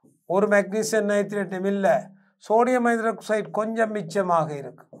ஒரு magnesium nitrate இல்லை, சோடியம் ஹைட்ராக்சைடு கொஞ்சம் மிச்சமாக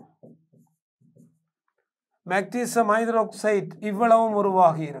இருக்கு. மெக்னீசியம் ஹைட்ராக்சைடு இவ்வளவும்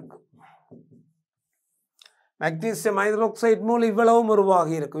உருவாகி இருக்கு. மெக்னீசியம் ஹைட்ராக்சைடு மூல் இவ்வளவும்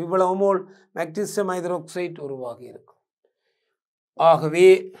உருவாகி இருக்கும். இவ்வளவு மூல் மெக்னீசியம் ஹைட்ராக்சைடு உருவாகி இருக்கும். ஆகவே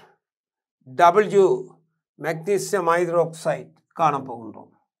W magnesium hydroxide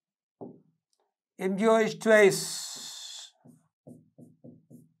காணப்போகின்றோம். MgOH twice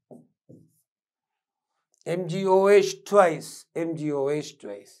MgOH twice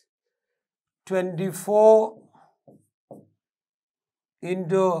 24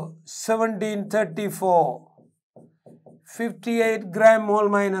 into 1734 58 gram mole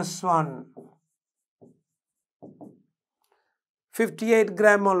minus 1 58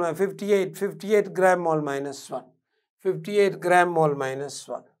 gram mole 58 gram mole minus 1 58 gram mole minus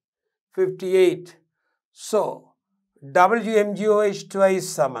 1 58. So WMgOH twice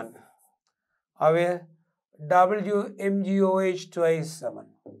சமன். அவை WMgOH twice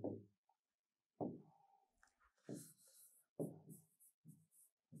Saman.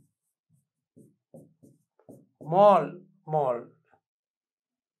 mole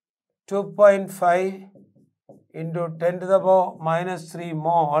 2.5 into 10 to the power minus 3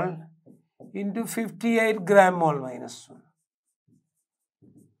 mole into 58 gram mole minus 1.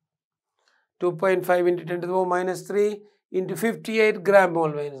 2.5 into 10 to the power minus 3 into 58 gram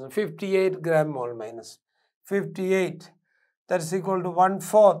mole minus 1. 58 gram mole minus 58. That is equal to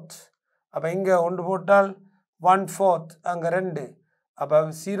 1/4. அப்போ இங்கே ஒன்று போட்டால் 1/4 அங்கே 2. அப்போ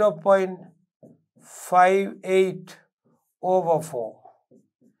 0.58 over 4.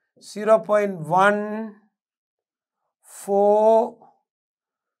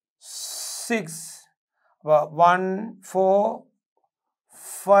 0.146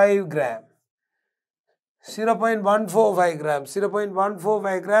 145 gram. 0.145 gram.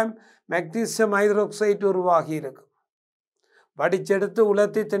 0.145 gram magnesium hydroxide உருவாகி இருக்கு. வடிச்செடுத்து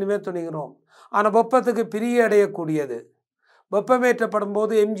உலர்த்தி தனிமே துணிகிறோம். ஆனால் வெப்பத்துக்கு பிரிய அடையக்கூடியது. வெப்பமேற்றப்படும்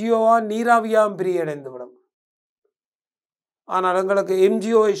போது MgOவா நீராவியாம் பிரியடைந்துவிடும். ஆனால் எங்களுக்கு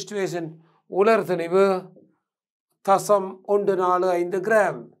MgOH situation உலர் தெளிவு 0.145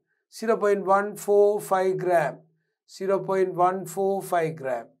 கிராம் 0.145 கிராம் 0.145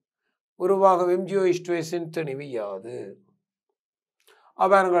 கிராம் உருவாக MgOH situation தெளிவு யாது.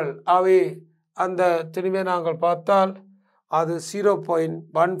 அவர்கள் அவை அந்த தெளிவை நாங்கள் பார்த்தால் அது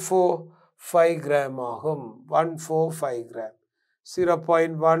 0.145 கிராம் ஆகும். 145 கிராம்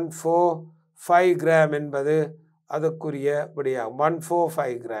 0.145 கிராம் என்பது அதுக்குரிய விடையாகும்.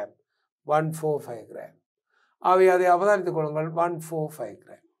 145 கிராம் 145 கிராம். அவை அதை அவதானித்துக் கொள்ளுங்கள். 145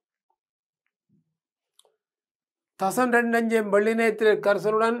 கிராம். 0.25 வெள்ளி நைட்ரேட்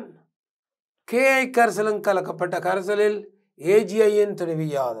கரைசலுடன் KI கரைசலும் கலக்கப்பட்ட கரைசலில் AgIயின் தெளிவு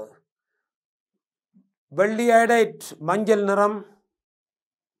யாது. வெள்ளி அயோடைட் மஞ்சள் நிறம்.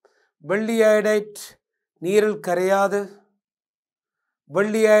 வெள்ளி அயோடைட் நீரில் கரையாது.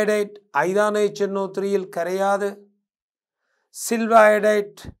 வெள்ளி iodide ஐதான HNO3 கரையாது. Silver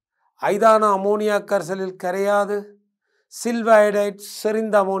iodide ஐதான ammonia கரைசலில் கரையாது. சில்வர் அயோடைட்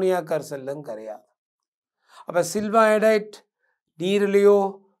செறிந்த அமோனியா கரைசலிலும் கரையாது. அப்போ சில்வர் அயோடைட் நீரிலேயோ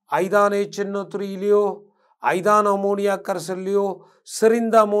ஐதான HNO3 ஐதான அமோனியா கரைசல்லையோ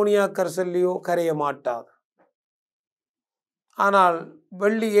செறிந்த அமோனியா கரைசல்லையோ கரைய மாட்டாது. ஆனால்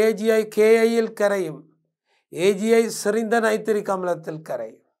வெள்ளி AgI KIயில் கரையும். AgI செறிந்த நைட்ரிக் அமிலத்தில்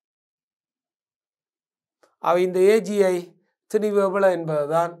கரையும். அவை இந்த AgI திணிவு எவ்வளவு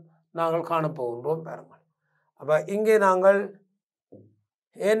என்பதுதான் நாங்கள் காணப்போகின்றோம். பாருங்கள். அப்போ இங்கே நாங்கள்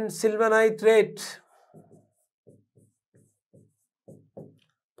silver nitrate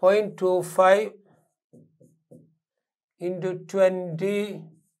 0.25 into 20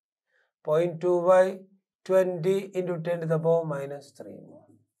 0.25 20 into 10 to the power minus 3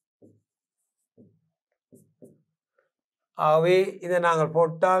 mole. ஆகவே இதை நாங்கள்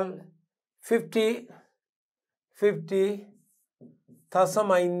போட்டால்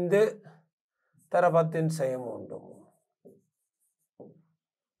 50.5 தரபத்தின் செய்யும் உண்டு.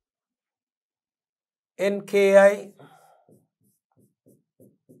 NKI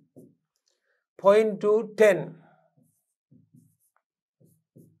 0.210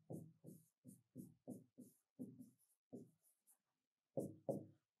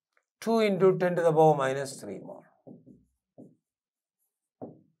 2 into 10 to the power minus 3 mole.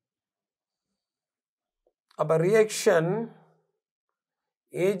 अब reaction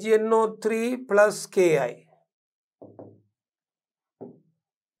AgNO3 plus Ki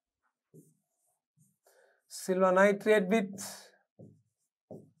silver nitrate with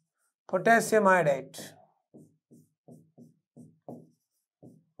potassium iodide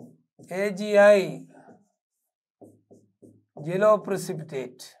AgI yellow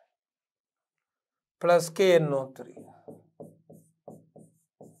precipitate plus KNO3.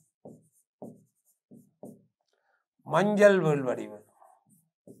 மஞ்சள் வீழ்வடிவு.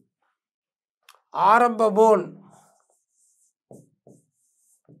 ஆரம்ப மோல்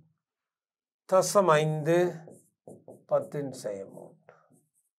 0.5 10^3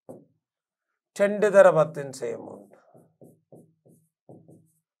 2 தர 10^3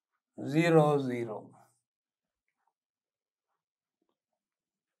 0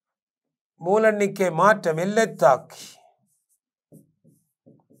 மூலெண்ணிக்கை மாற்றம் எல்லைத்தாக்கி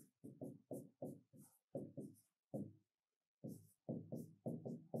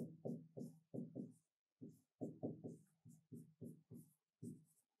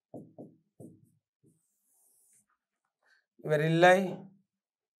இவர் இல்லை,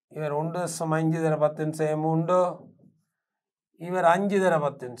 இவர் 1.5 தர 10^3 இவர் 5 தர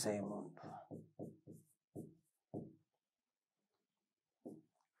 10^3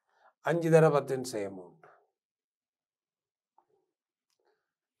 5 தர 10^3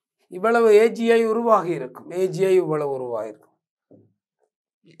 இவ்வளவு AGI உருவாகி இருக்கும். AGI இவ்வளவு உருவாகி இருக்கும்.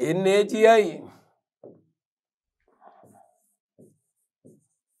 என் AGI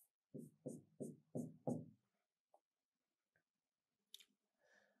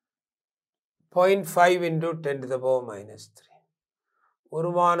 0.5 into 10 to the power minus 3.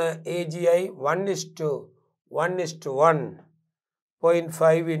 உருவான AGI 1:1:1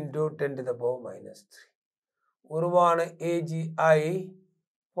 0.5 into 10 to the power minus 3. உருவான AGI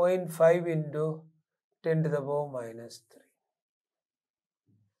 0.5 into 10 to the power minus 3.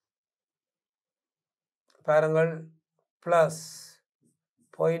 பாருங்கள், plus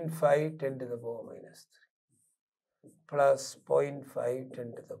 0.5 10 to the power minus 3 plus 0.5 10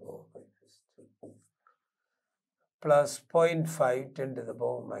 to the power minus 3 plus 0.5 10 to the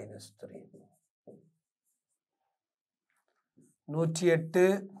power minus 3 108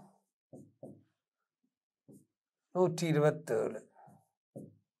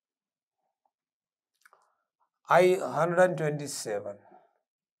 127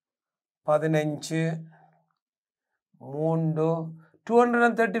 127 15 3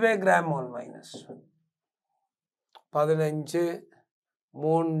 235 gram mole minus 15 3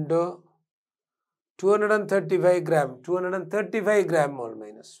 235 gram mole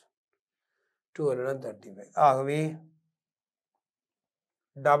minus 235. ஆகவே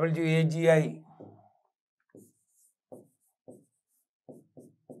WAGI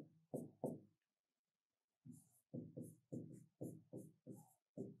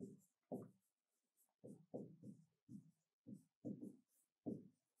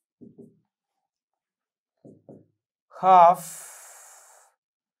half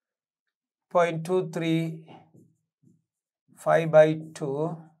 0.235/2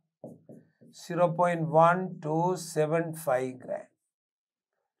 0.1275 gram.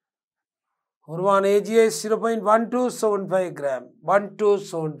 உருவான AGI 0.1275 gram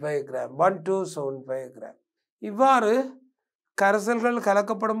 1275 gram 1275 gram. இவ்வாறு கரைசல்கள்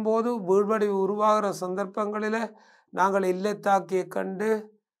கலக்கப்படும் போது வீழ்வடிவு உருவாகிற சந்தர்ப்பங்களில் நாங்கள் எல்லைத்தாக்கியை கண்டு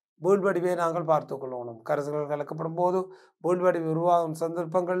வீழ்வடிவை நாங்கள் பார்த்து கொள்ளணும். கரைசல்கள் கலக்கப்படும் போது வீழ்வடிவு உருவாகும்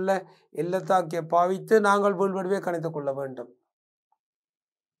சந்தர்ப்பங்களில் எல்லைத்தாக்கியை பாவித்து நாங்கள் வீழ்வடிவை கணித்து கொள்ள வேண்டும்.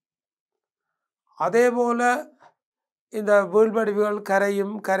 அதே போல இந்த வீழ்வடிவுகள்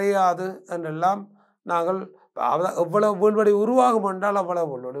கரையும் கரையாது என்றெல்லாம் நாங்கள் எவ்வளவு வீழ்வடிவு உருவாகும் என்றால்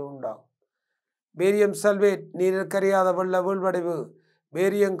அவ்வளவு வீழ்வடிவு உண்டாகும். பேரியம் சல்வேட் நீரில் கரையாத வெள்ள வீழ்வடிவு,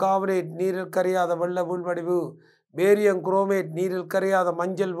 பேரியம் கார்பனேட் நீரில் கரையாத வெள்ள வீழ்வடிவு, பேரியம் குரோமேட் நீரில் கரையாத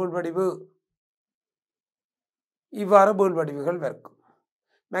மஞ்சள் வீழ்வடிவு, இவ்வாறு வீழ்வடிவுகள் இருக்கும்.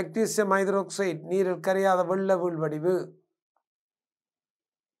 மெக்னீசியம் ஹைட்ரோக்சைடு நீரில் கரையாத வெள்ள வீழ்வடிவு.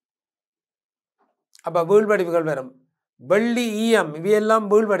 அப்ப வீழ்வடிவுகள் வரும். வெள்ளி ஈயம் இவையெல்லாம்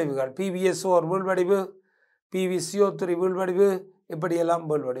வீழ்வடிவுகள். PbSO வீழ்வடிவு, PbCO3 வீழ்வடிவு, இப்படியெல்லாம்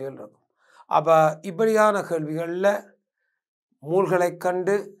வீழ்வடிவுகள் இருக்கும். அப்ப இப்படியான கேள்விகளில் மூல்களை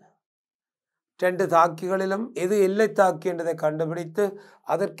கண்டு 2 தாக்கிகளிலும் எது எல்லை தாக்கி என்றதை கண்டுபிடித்து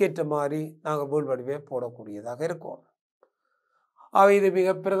அதற்கேற்ற மாதிரி நாங்கள் வீழ்வடிவை போடக்கூடியதாக இருக்கும். அவை இது மிக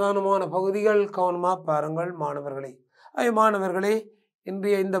பிரதானமான பகுதிகள். கவனமாக பாருங்கள் மாணவர்களே. மாணவர்களே,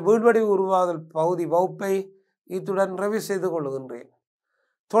 இன்றைய இந்த வீழ்வடிவு உருவாதல் பகுதி வகுப்பை இத்துடன் நிறைவு செய்து கொள்கின்றேன்.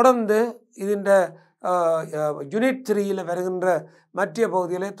 தொடர்ந்து இந்த யூனிட் 3 வருகின்ற மற்ற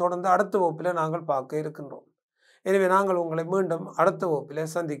பகுதிகளை தொடர்ந்து அடுத்த வகுப்பில் நாங்கள் பார்க்க இருக்கின்றோம். எனவே நாங்கள் உங்களை மீண்டும் அடுத்த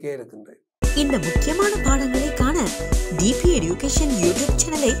வகுப்பில் சந்திக்க இருக்கின்றேன். இந்த முக்கியமான பாடங்களை காண டிபி எடுகேஷன் யூடியூப்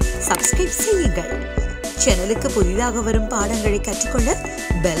சேனலை சப்ஸ்கிரைப் செய்யுங்கள். சேனலுக்கு புதிதாக வரும் பாடங்களை கற்றுக்கொள்ள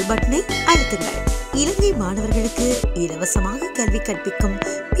பெல் பட்டனை அழுத்துங்கள். இலங்கை மாணவர்களுக்கு இலவசமாக கல்வி கற்பிக்கும்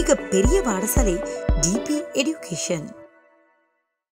மிகப்பெரிய பாடசாலை டிபி எடுகேஷன்.